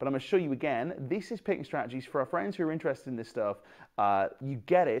week, but I'm gonna show you again. This is Picking Strategies for our friends who are interested in this stuff. You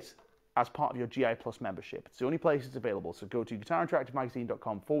get it as part of your GI Plus membership. It's the only place it's available. So go to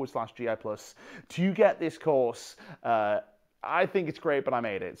guitarinteractivemagazine.com/GI Plus to get this course. I think it's great, but I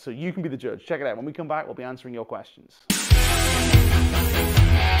made it. So you can be the judge. Check it out. When we come back, we'll be answering your questions.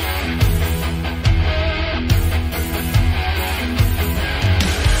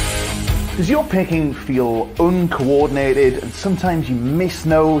 Does your picking feel uncoordinated and sometimes you miss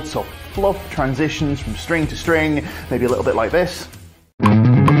notes or fluff transitions from string to string, maybe a little bit like this?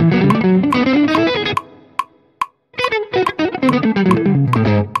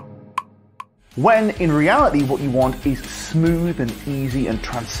 When in reality what you want is smooth and easy and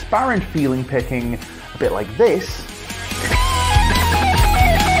transparent feeling picking, a bit like this.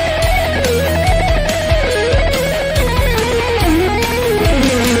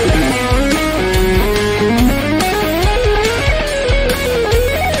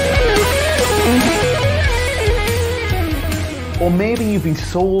 Or maybe you've been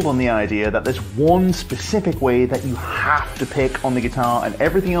sold on the idea that there's one specific way that you have to pick on the guitar and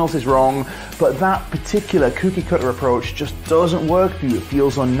everything else is wrong, but that particular cookie cutter approach just doesn't work for you. It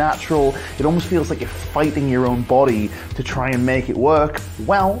feels unnatural. It almost feels like you're fighting your own body to try and make it work.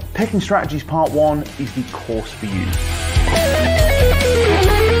 Well, Picking Strategies Part 1 is the course for you.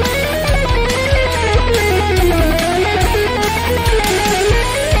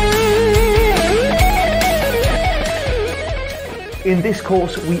 In this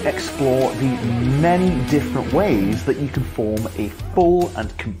course, we explore the many different ways that you can form a full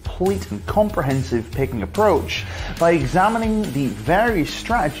and complete and comprehensive picking approach by examining the various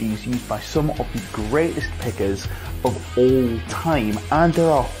strategies used by some of the greatest pickers of all time. And there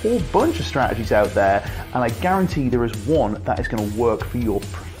are a whole bunch of strategies out there, and I guarantee there is one that is going to work for your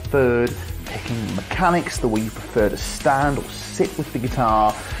preferred picking mechanics, the way you prefer to stand or sit with the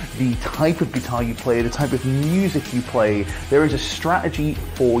guitar, the type of guitar you play, the type of music you play. There is a strategy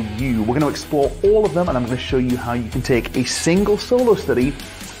for you. We're going to explore all of them, and I'm going to show you how you can take a single solo study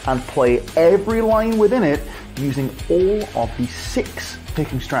and play every line within it using all of the 6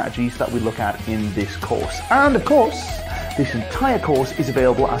 picking strategies that we look at in this course. And of course, this entire course is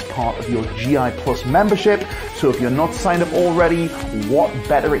available as part of your GI Plus membership. So if you're not signed up already, what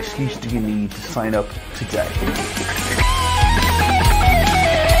better excuse do you need to sign up today?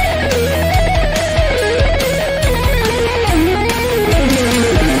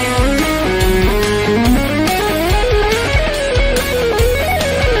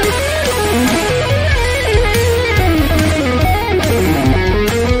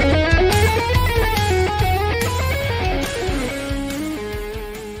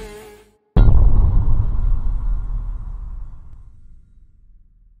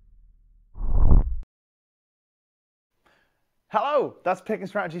 Hello, that's Picking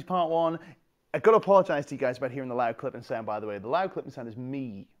Strategies Part 1. I've got to apologise to you guys about hearing the loud clipping sound, by the way. The loud clipping sound is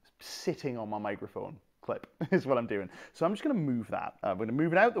me sitting on my microphone clip, is what I'm doing. So I'm just going to move that. I'm going to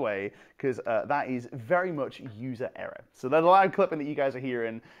move it out the way, because that is very much user error. So the loud clipping that you guys are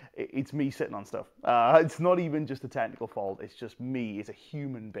hearing, it's me sitting on stuff. It's not even just a technical fault, it's just me. It's a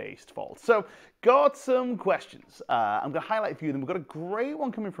human-based fault. So, got some questions. I'm going to highlight a few of them. We've got a great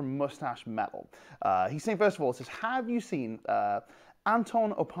one coming from Mustache Metal. He's saying, first of all, says, have you seen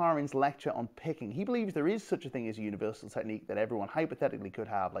Anton Oparin's lecture on picking? He believes there is such a thing as a universal technique that everyone hypothetically could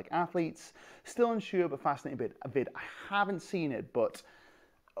have, like athletes. Still unsure, but fascinating bit. I haven't seen it, but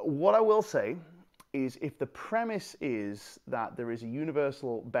what I will say is if the premise is that there is a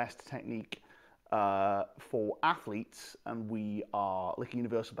universal best technique for athletes, and we are like a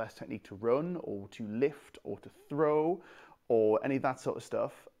universal best technique to run or to lift or to throw or any of that sort of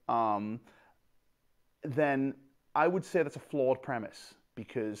stuff, then I would say that's a flawed premise,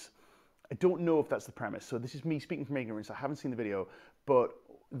 because I don't know if that's the premise. So this is me speaking from ignorance. I haven't seen the video, but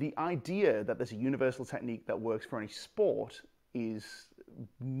the idea that there's a universal technique that works for any sport is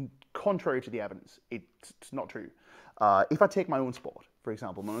contrary to the evidence. It's not true. If I take my own sport, for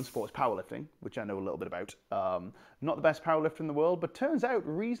example, my own sport is powerlifting, which I know a little bit about. Not the best powerlifter in the world, but turns out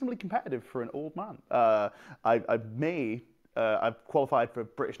reasonably competitive for an old man. I've qualified for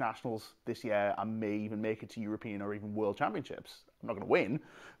British Nationals this year. I may even make it to European or even World Championships. I'm not going to win,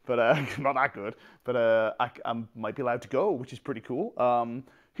 but I'm not that good. But I might be allowed to go, which is pretty cool.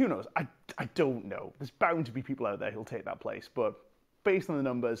 Who knows? I don't know. There's bound to be people out there who'll take that place, but based on the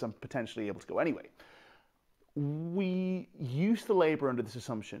numbers, I'm potentially able to go anyway. We used to labor under this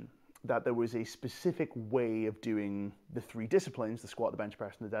assumption that there was a specific way of doing the 3 disciplines, the squat, the bench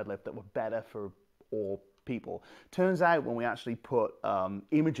press, and the deadlift, that were better for all people. Turns out when we actually put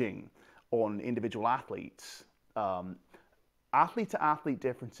imaging on individual athletes, athlete-to-athlete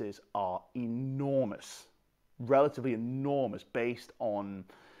differences are enormous, relatively enormous, based on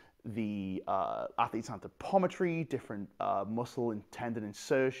the athlete's anthropometry, different muscle and tendon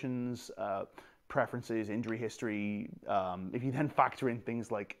insertions, preferences, injury history. If you then factor in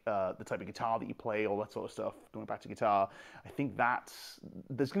things like the type of guitar that you play, all that sort of stuff, going back to guitar, I think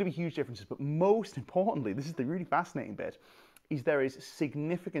there's going to be huge differences. But most importantly, this is the really fascinating bit, is there is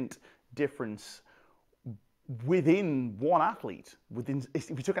significant difference within one athlete. If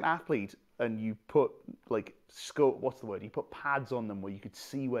you took an athlete and you put like you put pads on them where you could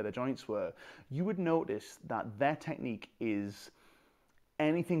see where their joints were, you would notice that their technique is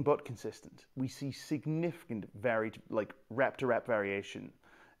anything but consistent. We see significant rep to rep variation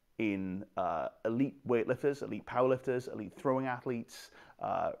in elite weightlifters, elite powerlifters, elite throwing athletes,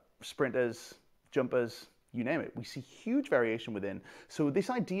 sprinters, jumpers, you name it. We see huge variation within. So this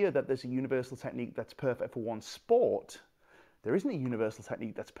idea that there's a universal technique that's perfect for one sport, there isn't a universal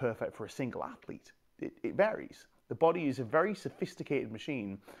technique that's perfect for a single athlete. It varies. The body is a very sophisticated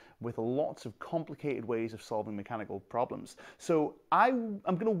machine with lots of complicated ways of solving mechanical problems. So I'm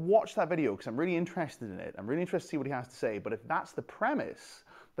going to watch that video because I'm really interested in it. I'm really interested to see what he has to say. But if that's the premise,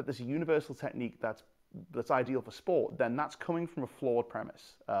 that there's a universal technique that's ideal for sport, then that's coming from a flawed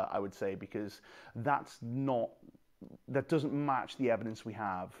premise, I would say, because that doesn't match the evidence we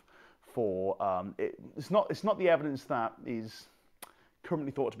have for it's not the evidence that is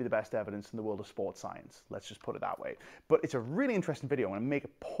currently thought to be the best evidence in the world of sports science. Let's just put it that way. But it's a really interesting video. I'm going to make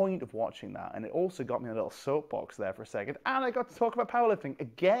a point of watching that. And it also got me a little soapbox there for a second. And I got to talk about powerlifting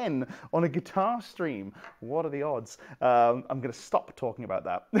again on a guitar stream. What are the odds? I'm going to stop talking about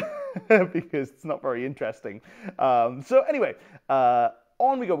that because it's not very interesting. So anyway,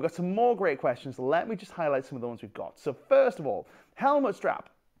 on we go. We've got some more great questions. Let me just highlight some of the ones we've got. So first of all, Helmut Strap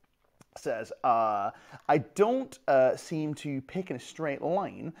says, I don't seem to pick in a straight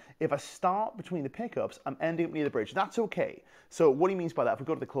line. If I start between the pickups, I'm ending up near the bridge. That's okay. So what he means by that, if we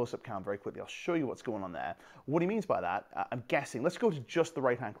go to the close-up cam very quickly, I'll show you what's going on there. What he means by that, I'm guessing, let's go to just the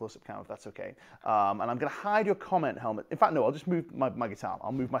right-hand close-up cam if that's okay. And I'm going to hide your comment, Helmut. In fact, no, I'll just move my guitar.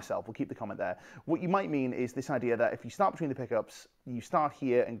 I'll move myself. We'll keep the comment there. What you might mean is this idea that if you start between the pickups, you start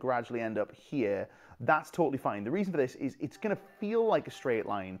here and gradually end up here. That's totally fine. The reason for this is it's going to feel like a straight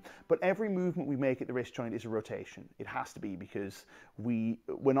line, but every movement we make at the wrist joint is a rotation. It has to be, because we're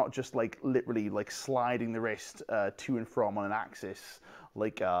not just like literally like sliding the wrist to and from on an axis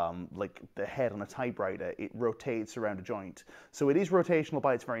like the head on a typewriter. It rotates around a joint. So it is rotational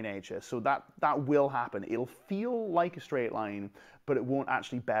by its very nature. So that will happen. It'll feel like a straight line, but it won't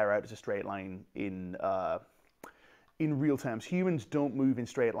actually bear out as a straight line in real terms. Humans don't move in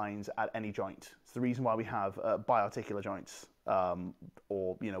straight lines at any joint. It's the reason why we have biarticular joints,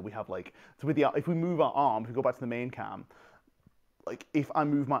 or we have like, so if we move our arm, if we go back to the main cam, like if I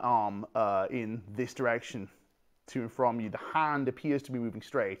move my arm in this direction to and from you, the hand appears to be moving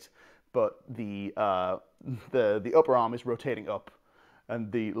straight, but the upper arm is rotating up,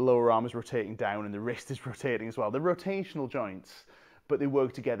 and the lower arm is rotating down, and the wrist is rotating as well. They're rotational joints, but they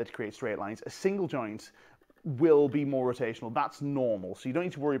work together to create straight lines. A single joint will be more rotational. That's normal, so you don't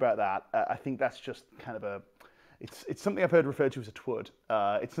need to worry about that. I think that's just kind of it's something I've heard referred to as a twud.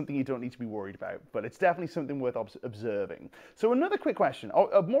 It's something you don't need to be worried about, but it's definitely something worth observing. So another quick question,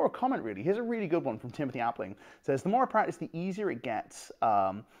 or more a comment really. Here's a really good one from Timothy Appling. It says, the more I practice, the easier it gets.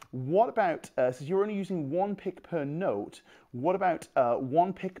 What about, says you're only using one pick per note. What about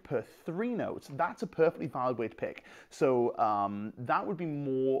one pick per 3 notes? That's a perfectly valid way to pick. So that would be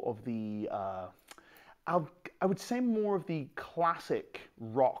more of the, I would say more of the classic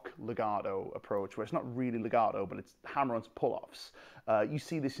rock legato approach, where it's not really legato, but it's hammer-ons pull-offs. You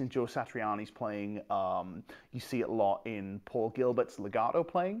see this in Joe Satriani's playing. You see it a lot in Paul Gilbert's legato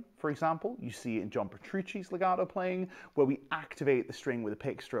playing, for example. You see it in John Petrucci's legato playing, where we activate the string with a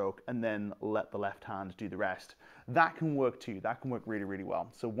pick stroke and then let the left hand do the rest. That can work too. That can work really, really well.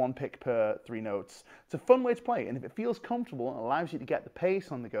 So one pick per 3 notes. It's a fun way to play, and if it feels comfortable and allows you to get the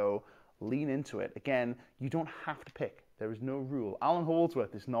pace on the go, lean into it. Again, you don't have to pick. There is no rule. Alan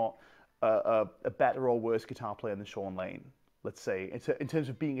Holdsworth is not a better or worse guitar player than Sean Lane, let's say, in terms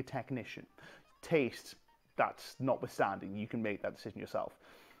of being a technician. Taste, that's notwithstanding. You can make that decision yourself.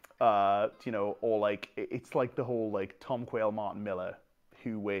 Or like, it's like the whole like Tom Quayle, Martin Miller,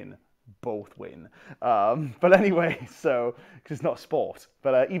 who win? Both win. But anyway, so, because it's not sport,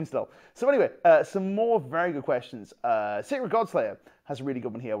 but even still. So anyway, some more very good questions. Sacred Godslayer has a really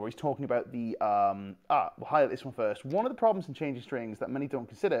good one here, where he's talking about the, we'll highlight this one first. One of the problems in changing strings that many don't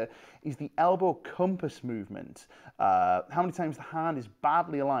consider is the elbow compass movement. How many times the hand is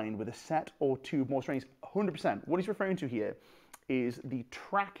badly aligned with a set or 2 more strings? 100%. What he's referring to here is the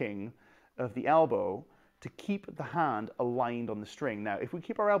tracking of the elbow to keep the hand aligned on the string. Now, if we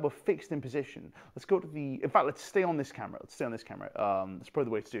keep our elbow fixed in position, let's go to the, in fact, let's stay on this camera. Let's stay on this camera. That's probably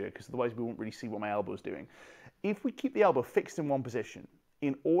the way to do it, because otherwise we won't really see what my elbow is doing. If we keep the elbow fixed in one position,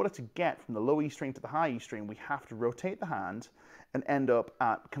 in order to get from the low E string to the high E string, we have to rotate the hand and end up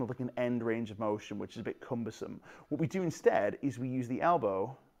at kind of like an end range of motion, which is a bit cumbersome. What we do instead is we use the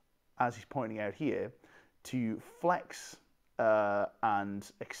elbow, as he's pointing out here, to flex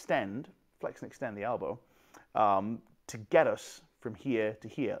and extend the elbow, to get us from here to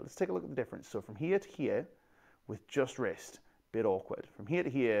here. Let's take a look at the difference. So from here to here with just wrist, bit awkward. From here to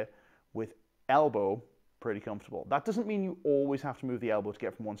here with elbow, pretty comfortable. That doesn't mean you always have to move the elbow to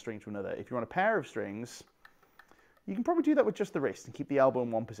get from one string to another. If you're on a pair of strings, you can probably do that with just the wrist and keep the elbow in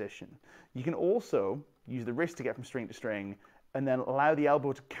one position. You can also use the wrist to get from string to string and then allow the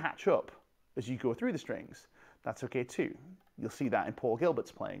elbow to catch up as you go through the strings. That's okay too. You'll see that in Paul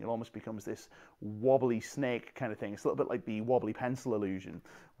Gilbert's playing. It almost becomes this wobbly snake kind of thing. It's a little bit like the wobbly pencil illusion,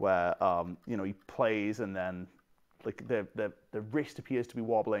 where you know, he plays and then like the wrist appears to be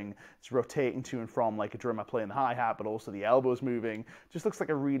wobbling. It's rotating to and from like a drummer playing the hi-hat, but also the elbow's moving. Just looks like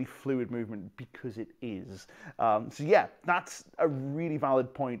a really fluid movement because it is. So yeah, that's a really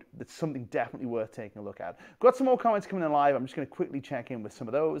valid point. That's something definitely worth taking a look at. Got some more comments coming in live. I'm just going to quickly check in with some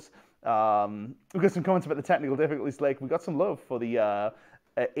of those. We've got some comments about the technical difficulties. Like, we got some love for the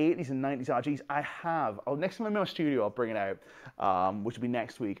 80s and 90s RGs. I have, next time I'm in my studio, I'll bring it out, which will be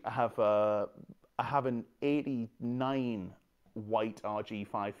next week. I have an 89 white RG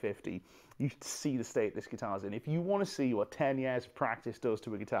 550. You can see the state this guitar's in. If you want to see what 10 years of practice does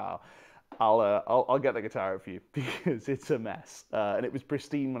to a guitar, I'll get the guitar out for you, because it's a mess. And it was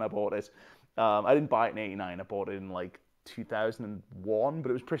pristine when I bought it. I didn't buy it in 89. I bought it in like 2001, but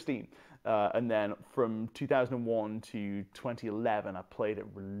it was pristine. And then from 2001 to 2011, I played it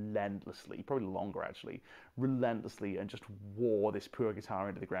relentlessly, probably longer actually, relentlessly, and just wore this poor guitar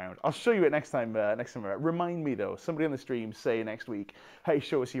into the ground. I'll show you it next time. Next time around. Remind me though, somebody on the stream say next week, hey,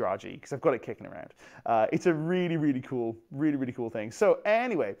 show us your RG, because I've got it kicking around. It's a really cool thing. So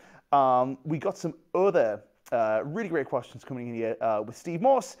anyway, we got some other really great questions coming in here with Steve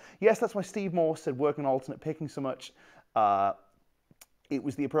Morse. Yes, that's why Steve Morse said working on alternate picking so much. It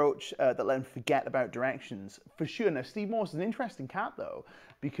was the approach that let him forget about directions, for sure. Now, Steve Morse is an interesting cat, though,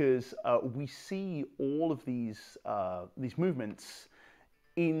 because we see all of these movements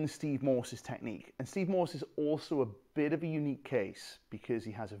in Steve Morse's technique. And Steve Morse is also a bit of a unique case, because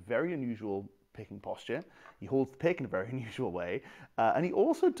he has a very unusual picking posture. He holds the pick in a very unusual way. And he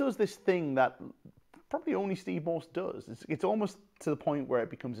also does this thing that probably only Steve Morse does. It's almost to the point where it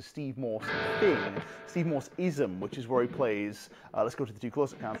becomes a Steve Morse thing, Steve Morse-ism, which is where he plays, let's go to the two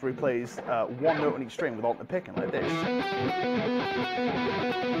close-up counts, where he plays one note on each string with alternate picking, like this.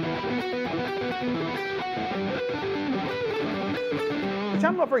 Which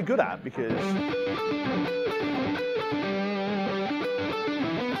I'm not very good at, because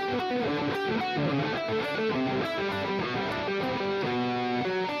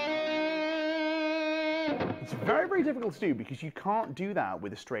it's very difficult to do, because you can't do that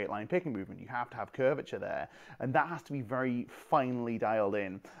with a straight line picking movement. You have to have curvature there, and that has to be very finely dialed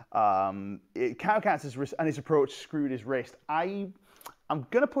in. Cowcat's wrist and his approach screwed his wrist. I'm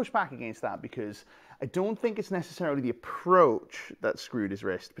going to push back against that, because I don't think it's necessarily the approach that screwed his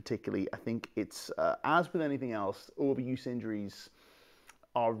wrist particularly. I think it's, as with anything else, overuse injuries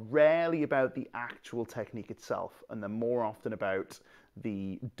are rarely about the actual technique itself, and they're more often about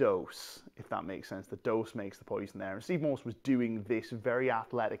the dose, if that makes sense. The dose makes the poison there. And Steve Morse was doing this very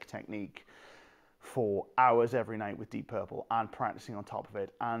athletic technique for hours every night with Deep Purple, and practicing on top of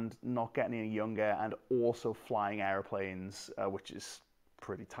it, and not getting any younger, and also flying airplanes, which is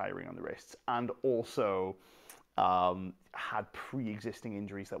pretty tiring on the wrists, and also had pre-existing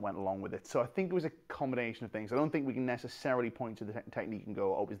injuries that went along with it. So I think it was a combination of things. I don't think we can necessarily point to the technique and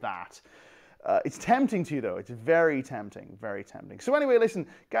go, oh, it was that. It's tempting to, though. It's very tempting, very tempting. So anyway, listen,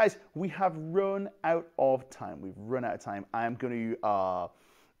 guys, we have run out of time. We've run out of time. I'm going to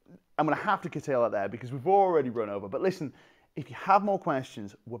have to curtail it there, because we've already run over. But listen, if you have more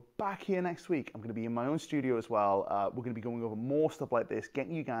questions, we're back here next week. I'm going to be in my own studio as well. We're going to be going over more stuff like this,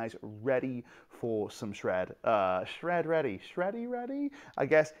 getting you guys ready for some shred. Shred ready. Shreddy ready? I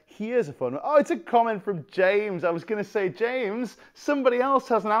guess. Here's a fun one. Oh, it's a comment from James. I was going to say, James, somebody else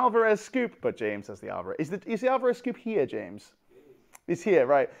has an Alvarez scoop, but James has the Alvarez. Is the Alvarez scoop here, James? It's here,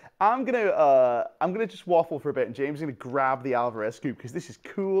 right. I'm gonna just waffle for a bit, and James is gonna grab the Alvarez scoop, because this is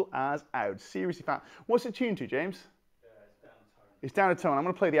cool as out. Seriously fan. What's it tuned to, James? It's down a tone. I'm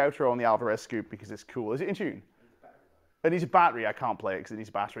going to play the outro on the Alvarez scoop because it's cool. Is it in tune? It needs a battery. I can't play it because it needs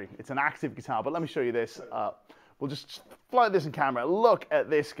a battery. It's an active guitar, but let me show you this. We'll just fly this in camera. Look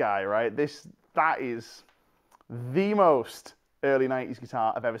at this guy, right? That is the most early 90s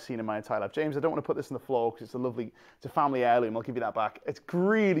guitar I've ever seen in my entire life. James, I don't want to put this on the floor because it's a family heirloom. I'll give you that back. It's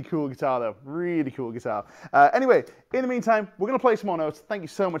really cool guitar though. Really cool guitar. Anyway, in the meantime, we're going to play some more notes. Thank you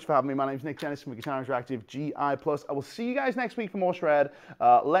so much for having me. My name's Nick Jennison from Guitar Interactive GI+. I will see you guys next week for more shred.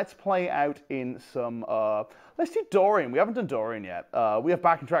 Let's play out in some, let's do Dorian. We haven't done Dorian yet. We have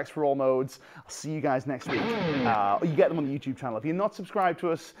backing tracks for all modes. I'll see you guys next week. You get them on the YouTube channel. If you're not subscribed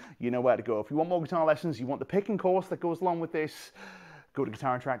to us, you know where to go. If you want more guitar lessons, you want the picking course that goes along with this, go to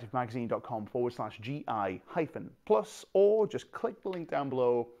guitarinteractivemagazine.com/GI-plus, or just click the link down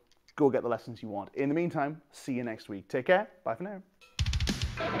below. Go get the lessons you want. In the meantime, see you next week. Take care. Bye for now.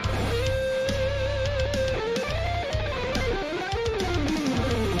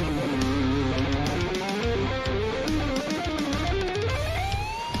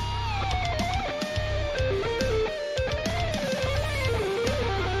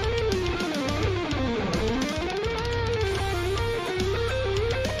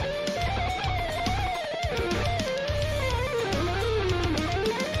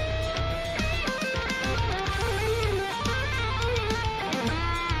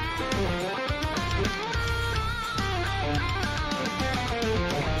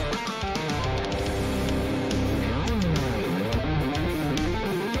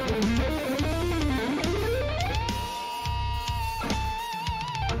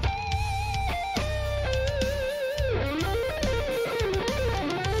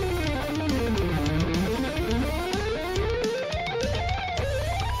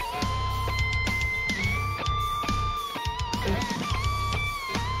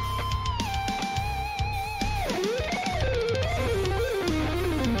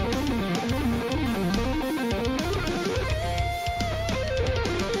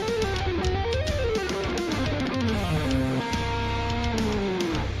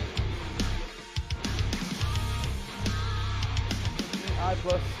 GI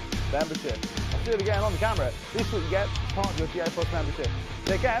Plus membership. Let's do it again on the camera. This is what you get as part of your GI Plus membership.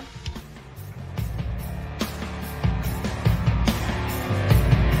 Take care.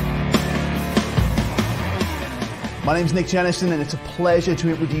 My name's Nick Jennison, and it's a pleasure to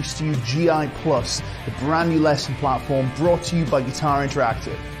introduce to you GI Plus, the brand new lesson platform brought to you by Guitar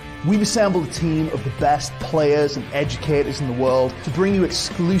Interactive. We've assembled a team of the best players and educators in the world to bring you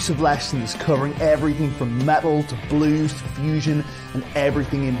exclusive lessons covering everything from metal to blues to fusion and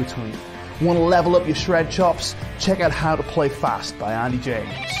everything in between. Want to level up your shred chops? Check out How to Play Fast by Andy James.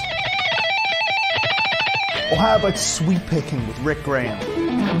 Or how about sweep picking with Rick Graham?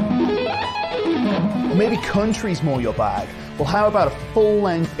 Or maybe country's more your bag? Well, how about a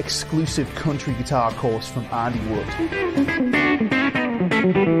full-length exclusive country guitar course from Andy Wood?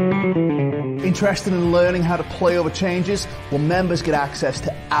 Interested in learning how to play over changes? Well, members get access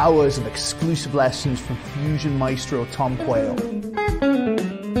to hours of exclusive lessons from fusion maestro Tom Quayle.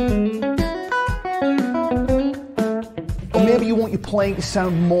 Or maybe you want your playing to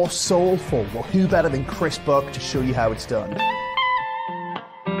sound more soulful? Well, who better than Chris Buck to show you how it's done?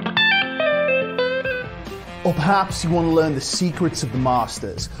 Or perhaps you want to learn the secrets of the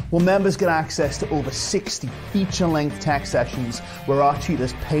masters. Well, members get access to over 60 feature-length tech sessions where our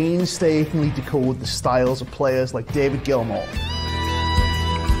tutors painstakingly decode the styles of players like David Gilmour,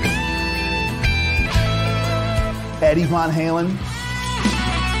 Eddie Van Halen,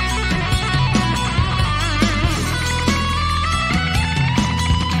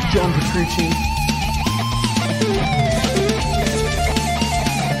 John Petrucci,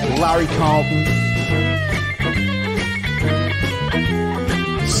 Larry Carlton,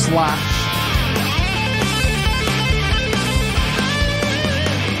 Slash,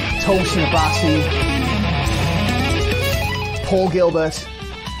 Tosin Abasi, Paul Gilbert,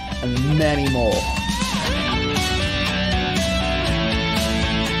 and many more.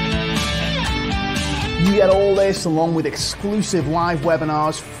 You get all this along with exclusive live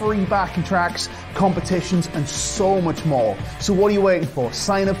webinars, free backing tracks, competitions, and so much more. So what are you waiting for?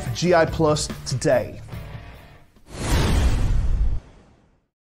 Sign up for GI Plus today.